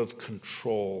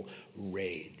out-of-control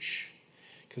rage.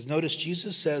 Because notice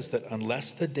Jesus says that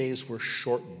unless the days were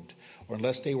shortened, or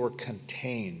unless they were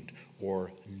contained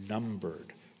or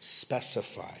numbered,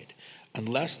 specified,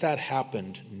 unless that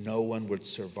happened, no one would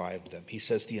survive them. He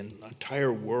says the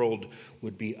entire world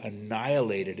would be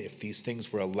annihilated if these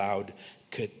things were allowed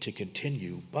to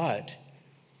continue. But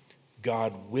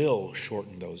God will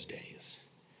shorten those days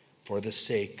for the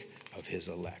sake of his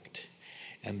elect.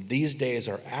 And these days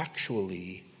are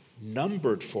actually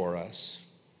numbered for us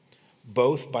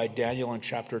both by Daniel in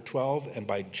chapter 12 and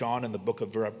by John in the book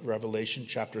of Revelation,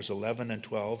 chapters 11 and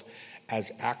 12,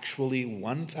 as actually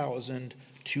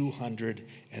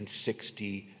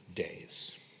 1,260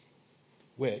 days,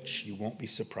 which, you won't be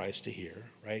surprised to hear,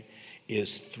 right,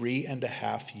 is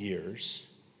 3.5 years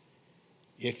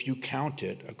if you count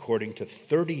it according to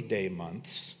 30-day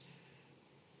months,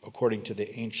 according to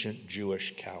the ancient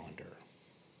Jewish calendar.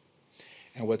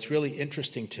 And what's really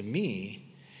interesting to me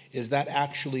is that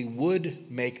actually would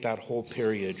make that whole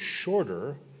period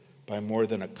shorter by more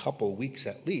than a couple weeks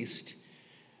at least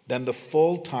than the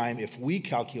full time if we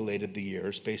calculated the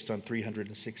years based on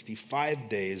 365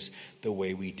 days the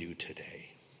way we do today.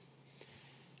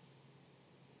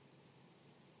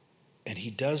 And he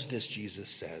does this, Jesus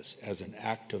says, as an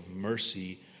act of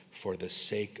mercy for the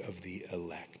sake of the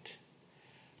elect.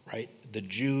 Right? The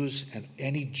Jews and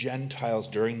any Gentiles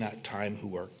during that time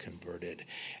who are converted.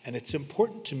 And it's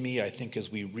important to me, I think, as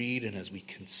we read and as we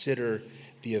consider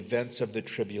the events of the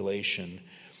tribulation,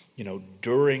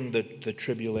 during the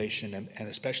tribulation and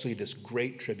especially this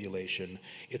great tribulation,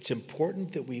 it's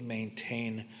important that we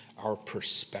maintain our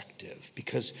perspective,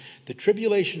 because the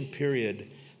tribulation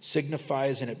period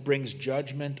signifies and it brings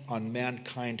judgment on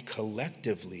mankind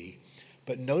collectively.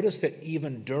 But notice that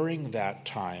even during that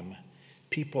time,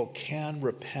 people can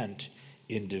repent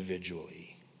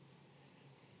individually,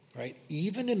 right?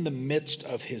 Even in the midst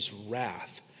of his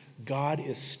wrath, God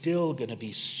is still going to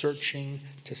be searching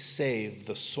to save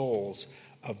the souls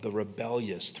of the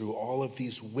rebellious through all of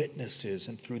these witnesses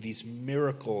and through these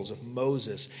miracles of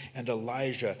Moses and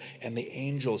Elijah and the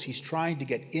angels. He's trying to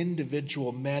get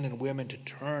individual men and women to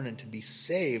turn and to be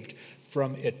saved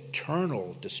from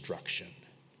eternal destruction.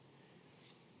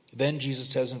 Then Jesus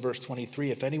says in verse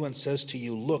 23, if anyone says to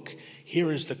you, look,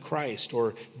 here is the Christ,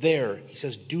 or there, he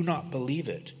says, do not believe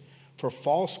it. For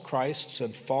false Christs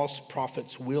and false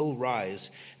prophets will rise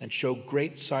and show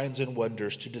great signs and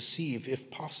wonders to deceive,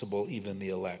 if possible, even the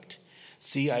elect.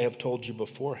 See, I have told you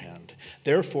beforehand.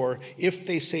 Therefore, if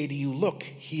they say to you, look,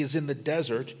 he is in the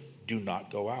desert, do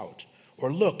not go out.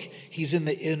 Or look, he's in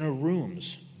the inner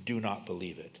rooms, do not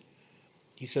believe it.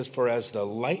 He says, "For as the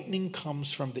lightning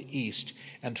comes from the east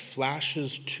and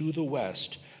flashes to the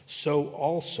west, so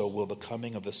also will the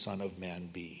coming of the Son of Man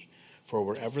be. For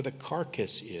wherever the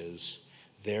carcass is,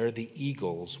 there the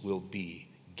eagles will be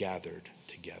gathered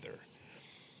together."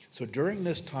 So during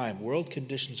this time, world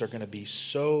conditions are going to be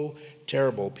so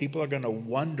terrible. People are going to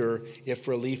wonder if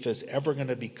relief is ever going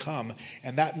to come.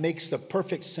 And that makes the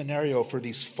perfect scenario for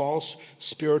these false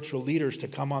spiritual leaders to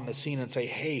come on the scene and say,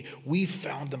 "Hey, we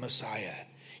found the Messiah.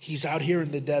 He's out here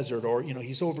in the desert," or,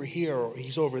 he's over here, or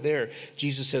he's over there.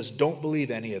 Jesus says, don't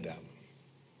believe any of them.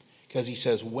 Because he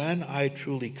says, when I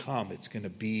truly come, it's going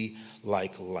to be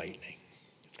like lightning.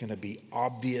 It's going to be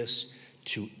obvious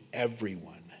to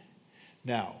everyone.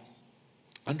 Now,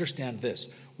 understand this.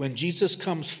 When Jesus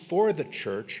comes for the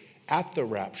church at the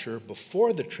rapture,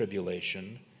 before the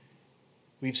tribulation,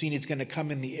 we've seen he's going to come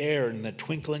in the air in the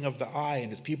twinkling of the eye, and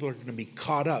his people are going to be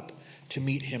caught up to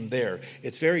meet him there.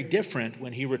 It's very different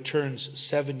when he returns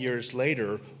 7 years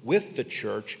later with the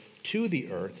church to the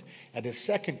earth at his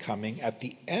second coming at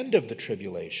the end of the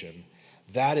tribulation.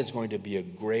 That is going to be a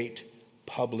great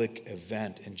public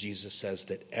event, and Jesus says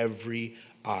that every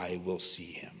eye will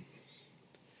see him.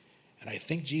 And I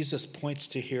think Jesus points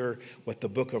to here what the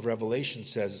book of Revelation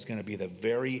says is going to be the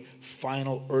very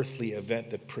final earthly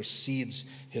event that precedes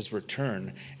his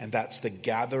return. And that's the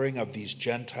gathering of these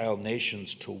Gentile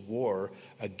nations to war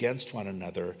against one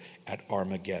another at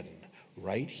Armageddon,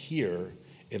 right here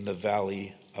in the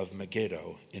valley of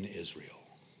Megiddo in Israel.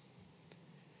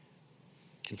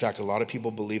 In fact, a lot of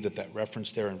people believe that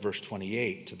reference there in verse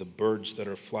 28 to the birds that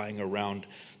are flying around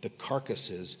the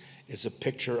carcasses is a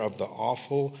picture of the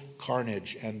awful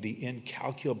carnage and the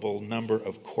incalculable number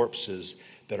of corpses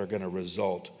that are going to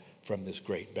result from this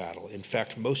great battle. In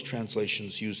fact, most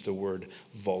translations use the word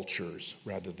vultures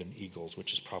rather than eagles,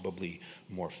 which is probably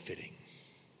more fitting.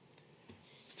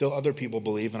 Still, other people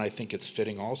believe, and I think it's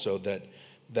fitting also, that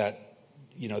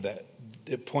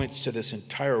it points to this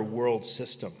entire world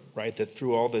system, right? That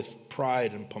through all this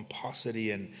pride and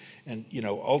pomposity and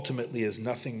ultimately is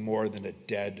nothing more than a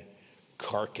dead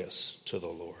carcass to the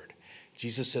Lord.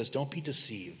 Jesus says, don't be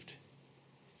deceived.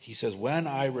 He says, when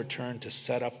I return to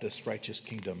set up this righteous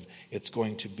kingdom, it's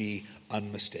going to be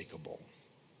unmistakable.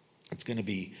 It's going to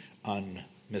be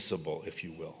unmissable, if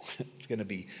you will. It's going to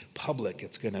be public,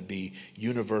 it's going to be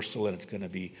universal, and it's going to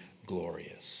be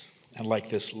glorious. And like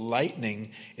this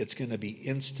lightning, it's going to be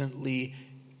instantly,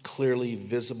 clearly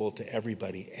visible to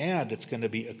everybody. And it's going to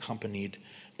be accompanied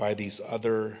by these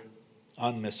other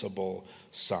unmissable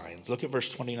signs. Look at verse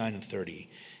 29 and 30.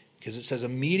 Because it says,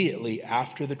 immediately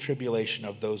after the tribulation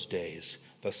of those days,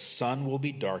 the sun will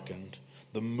be darkened,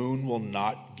 the moon will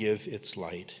not give its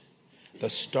light, the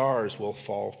stars will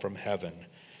fall from heaven,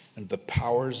 and the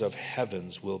powers of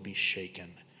heavens will be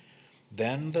shaken.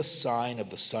 Then the sign of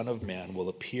the Son of Man will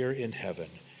appear in heaven.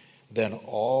 Then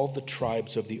all the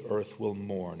tribes of the earth will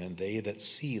mourn, and they that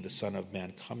see the Son of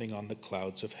Man coming on the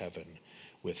clouds of heaven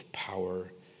with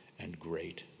power and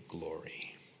great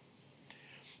glory.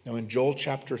 Now in Joel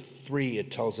chapter 3, it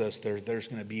tells us there's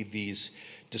going to be these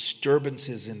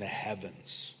disturbances in the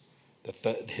heavens,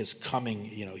 that his coming,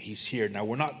 he's here. Now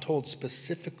we're not told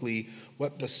specifically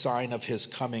what the sign of his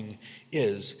coming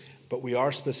is, but we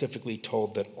are specifically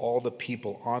told that all the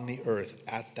people on the earth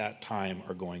at that time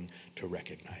are going to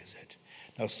recognize it.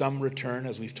 Now, some believe,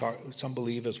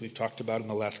 as we've talked about in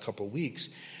the last couple of weeks,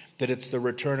 that it's the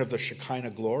return of the Shekinah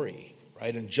glory,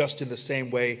 right? And just in the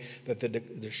same way that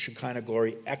the Shekinah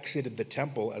glory exited the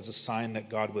temple as a sign that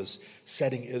God was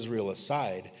setting Israel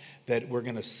aside, that we're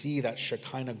going to see that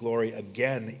Shekinah glory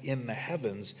again in the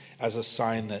heavens as a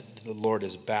sign that the Lord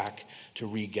is back to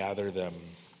regather them.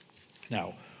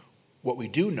 Now, what we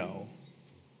do know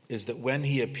is that when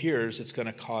he appears, it's going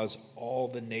to cause all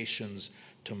the nations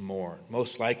to mourn,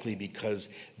 most likely because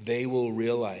they will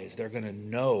realize, they're going to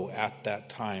know at that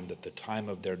time that the time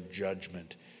of their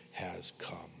judgment has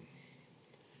come.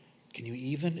 Can you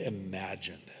even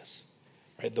imagine this?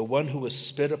 Right? The one who was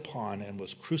spit upon and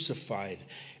was crucified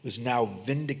was now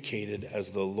vindicated as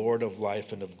the Lord of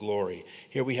life and of glory.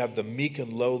 Here we have the meek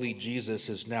and lowly Jesus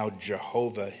is now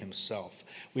Jehovah himself.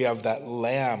 We have that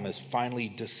lamb is finally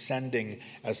descending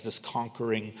as this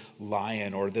conquering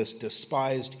lion, or this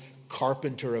despised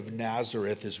carpenter of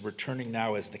Nazareth is returning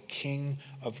now as the King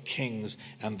of kings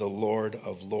and the Lord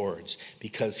of lords,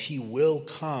 because he will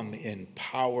come in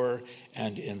power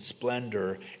and in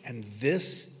splendor. And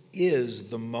this is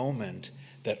the moment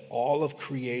that all of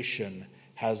creation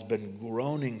has been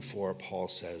groaning for, Paul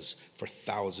says, for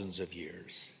thousands of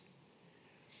years.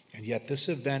 And yet this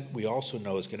event, we also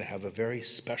know, is going to have a very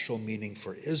special meaning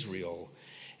for Israel,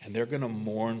 and they're going to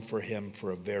mourn for him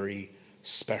for a very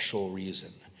special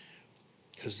reason.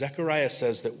 Because Zechariah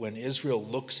says that when Israel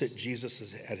looks at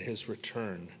Jesus at his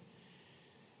return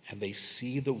and they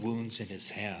see the wounds in his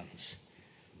hands,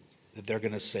 that they're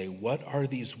going to say, "What are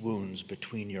these wounds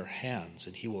between your hands?"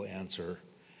 And he will answer,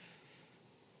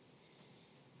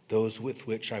 "Those with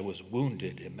which I was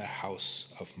wounded in the house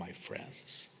of my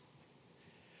friends."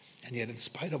 And yet, in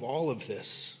spite of all of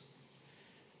this,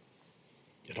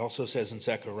 it also says in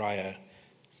Zechariah,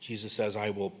 Jesus says, "I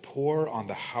will pour on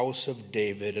the house of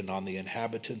David and on the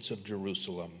inhabitants of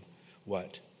Jerusalem,"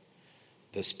 what?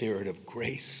 "The spirit of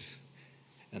grace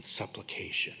and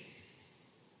supplication.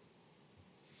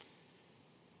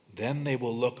 Then they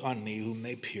will look on me whom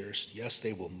they pierced. Yes,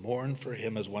 they will mourn for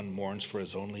him as one mourns for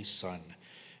his only son,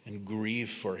 and grieve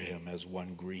for him as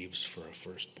one grieves for a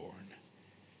firstborn."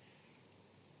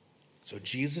 So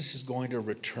Jesus is going to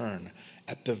return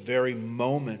at the very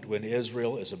moment when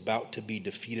Israel is about to be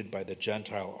defeated by the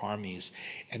Gentile armies.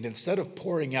 And instead of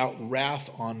pouring out wrath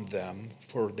on them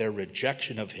for their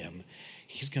rejection of him,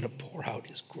 he's going to pour out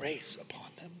his grace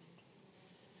upon them.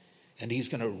 And he's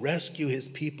going to rescue his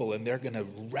people, and they're going to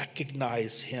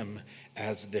recognize him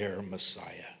as their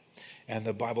Messiah. And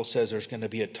the Bible says there's going to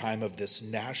be a time of this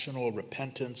national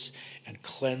repentance and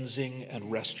cleansing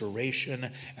and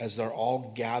restoration as they're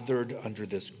all gathered under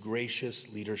this gracious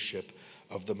leadership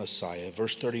of the Messiah.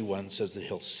 Verse 31 says that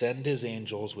he'll send his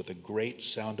angels with a great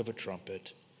sound of a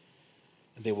trumpet,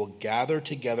 and they will gather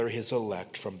together his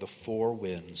elect from the four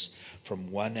winds,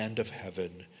 from one end of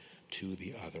heaven to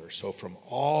the other. So from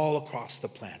all across the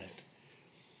planet,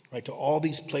 right, to all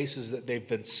these places that they've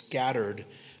been scattered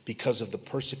because of the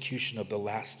persecution of the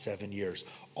last 7 years.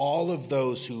 All of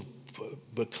those who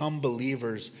become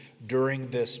believers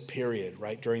during this period,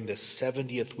 right, during this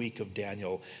 70th week of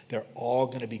Daniel, they're all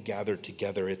going to be gathered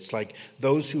together. It's like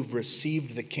those who've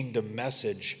received the kingdom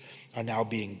message are now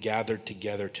being gathered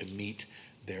together to meet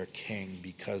their king,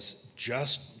 because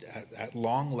just at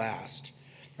long last,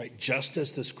 right, just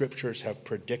as the scriptures have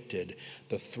predicted,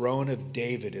 the throne of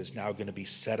David is now going to be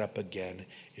set up again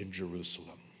in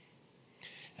Jerusalem.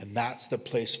 And that's the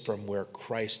place from where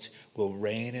Christ will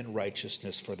reign in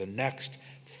righteousness for the next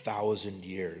 1,000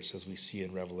 years, as we see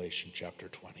in Revelation chapter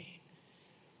 20.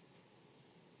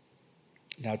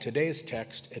 Now, today's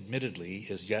text, admittedly,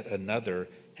 is yet another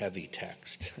heavy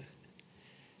text.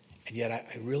 And yet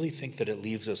I really think that it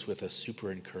leaves us with a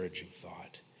super encouraging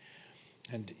thought.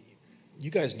 And you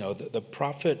guys know that the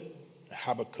prophet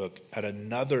Habakkuk, at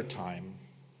another time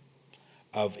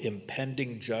of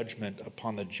impending judgment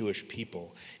upon the Jewish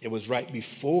people, it was right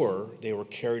before they were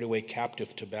carried away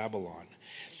captive to Babylon.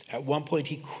 At one point,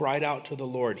 he cried out to the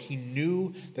Lord. He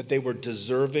knew that they were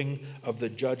deserving of the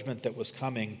judgment that was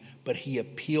coming, but he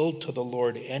appealed to the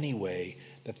Lord anyway,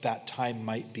 that time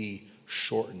might be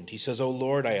shortened. He says, "O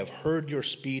Lord, I have heard your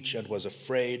speech and was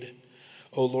afraid.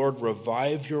 O Lord,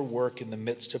 revive your work in the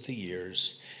midst of the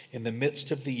years. In the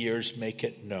midst of the years, make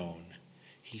it known."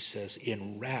 He says,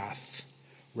 "In wrath,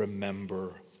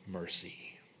 remember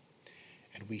mercy."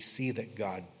 And we see that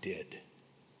God did.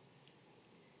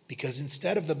 Because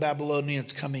instead of the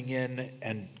Babylonians coming in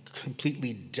and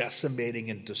completely decimating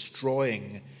and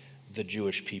destroying the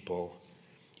Jewish people,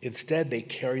 instead they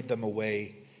carried them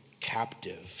away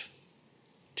captive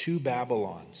to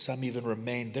Babylon. Some even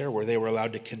remained there where they were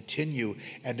allowed to continue.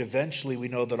 And eventually we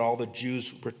know that all the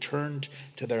Jews returned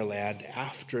to their land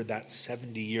after that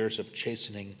 70 years of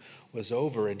chastening was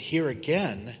over. And here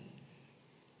again,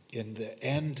 in the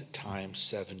end time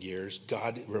 7 years,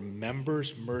 God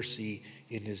remembers mercy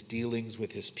in his dealings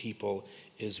with his people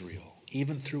Israel,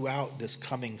 even throughout this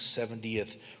coming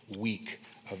 70th week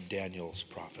of Daniel's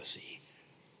prophecy.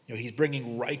 You know, he's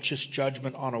bringing righteous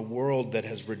judgment on a world that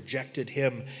has rejected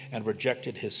him and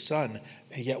rejected his son,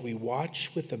 and yet we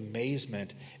watch with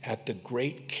amazement at the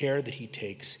great care that he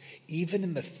takes, even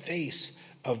in the face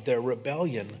of their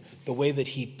rebellion, the way that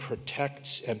he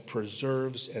protects and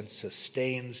preserves and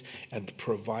sustains and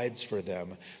provides for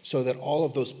them, so that all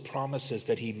of those promises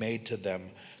that he made to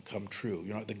them come true.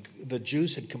 You know, the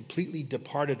Jews had completely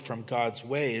departed from God's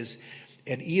ways,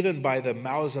 and even by the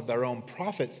mouths of their own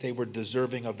prophets, they were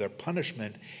deserving of their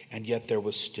punishment, and yet there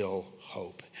was still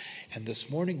hope. And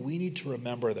this morning, we need to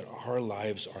remember that our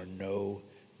lives are no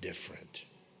different,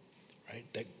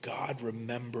 right? That God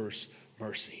remembers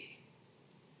mercy.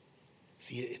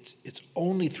 See, it's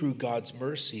only through God's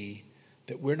mercy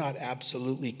that we're not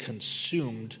absolutely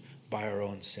consumed by our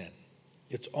own sin.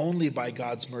 It's only by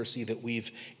God's mercy that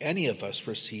any of us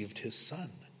received his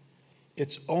son.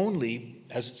 It's only,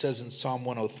 as it says in Psalm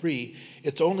 103,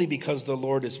 it's only because the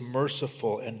Lord is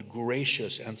merciful and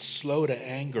gracious and slow to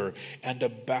anger and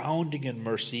abounding in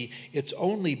mercy. It's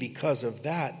only because of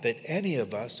that that any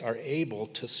of us are able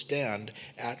to stand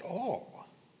at all.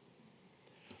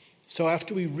 So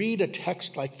after we read a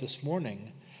text like this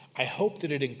morning, I hope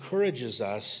that it encourages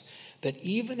us that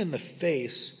even in the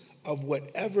face of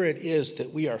whatever it is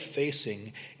that we are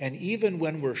facing, and even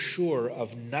when we're sure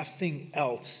of nothing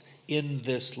else in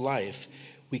this life,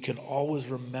 we can always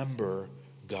remember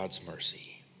God's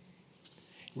mercy.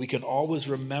 We can always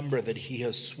remember that he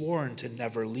has sworn to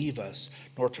never leave us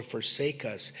nor to forsake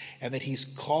us, and that he's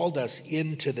called us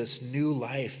into this new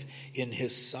life in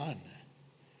his Son.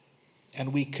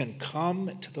 And we can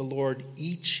come to the Lord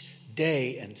each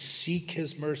day and seek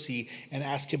his mercy and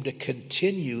ask him to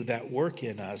continue that work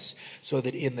in us, so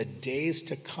that in the days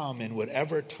to come, in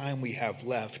whatever time we have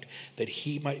left, that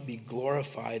he might be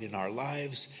glorified in our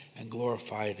lives and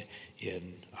glorified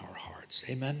in our hearts.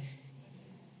 Amen.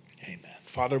 Amen.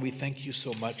 Father, we thank you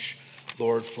so much,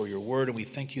 Lord, for your word, and we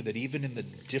thank you that even in the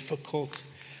difficult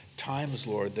times,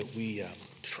 Lord, that we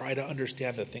try to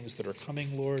understand the things that are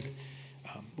coming, Lord.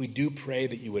 We do pray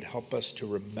that you would help us to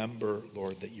remember,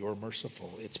 Lord, that you're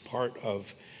merciful. It's part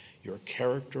of your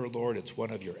character, Lord. It's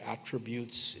one of your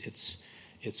attributes.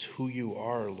 It's who you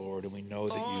are, Lord, and we know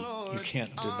that you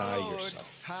can't deny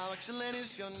yourself.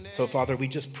 So, Father, we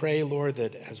just pray, Lord,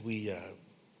 that as we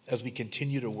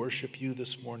continue to worship you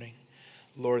this morning,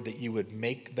 Lord, that you would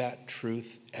make that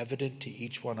truth evident to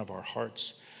each one of our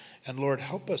hearts. And Lord,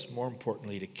 help us, more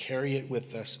importantly, to carry it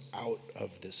with us out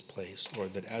of this place,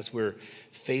 Lord, that as we're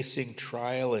facing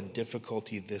trial and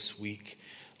difficulty this week,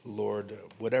 Lord,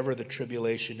 whatever the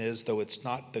tribulation is, though it's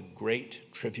not the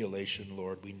great tribulation,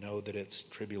 Lord, we know that it's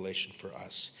tribulation for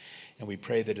us. And we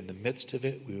pray that in the midst of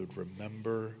it, we would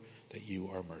remember that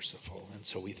you are merciful. And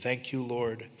so we thank you,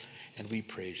 Lord, and we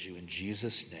praise you in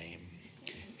Jesus' name.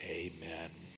 Amen.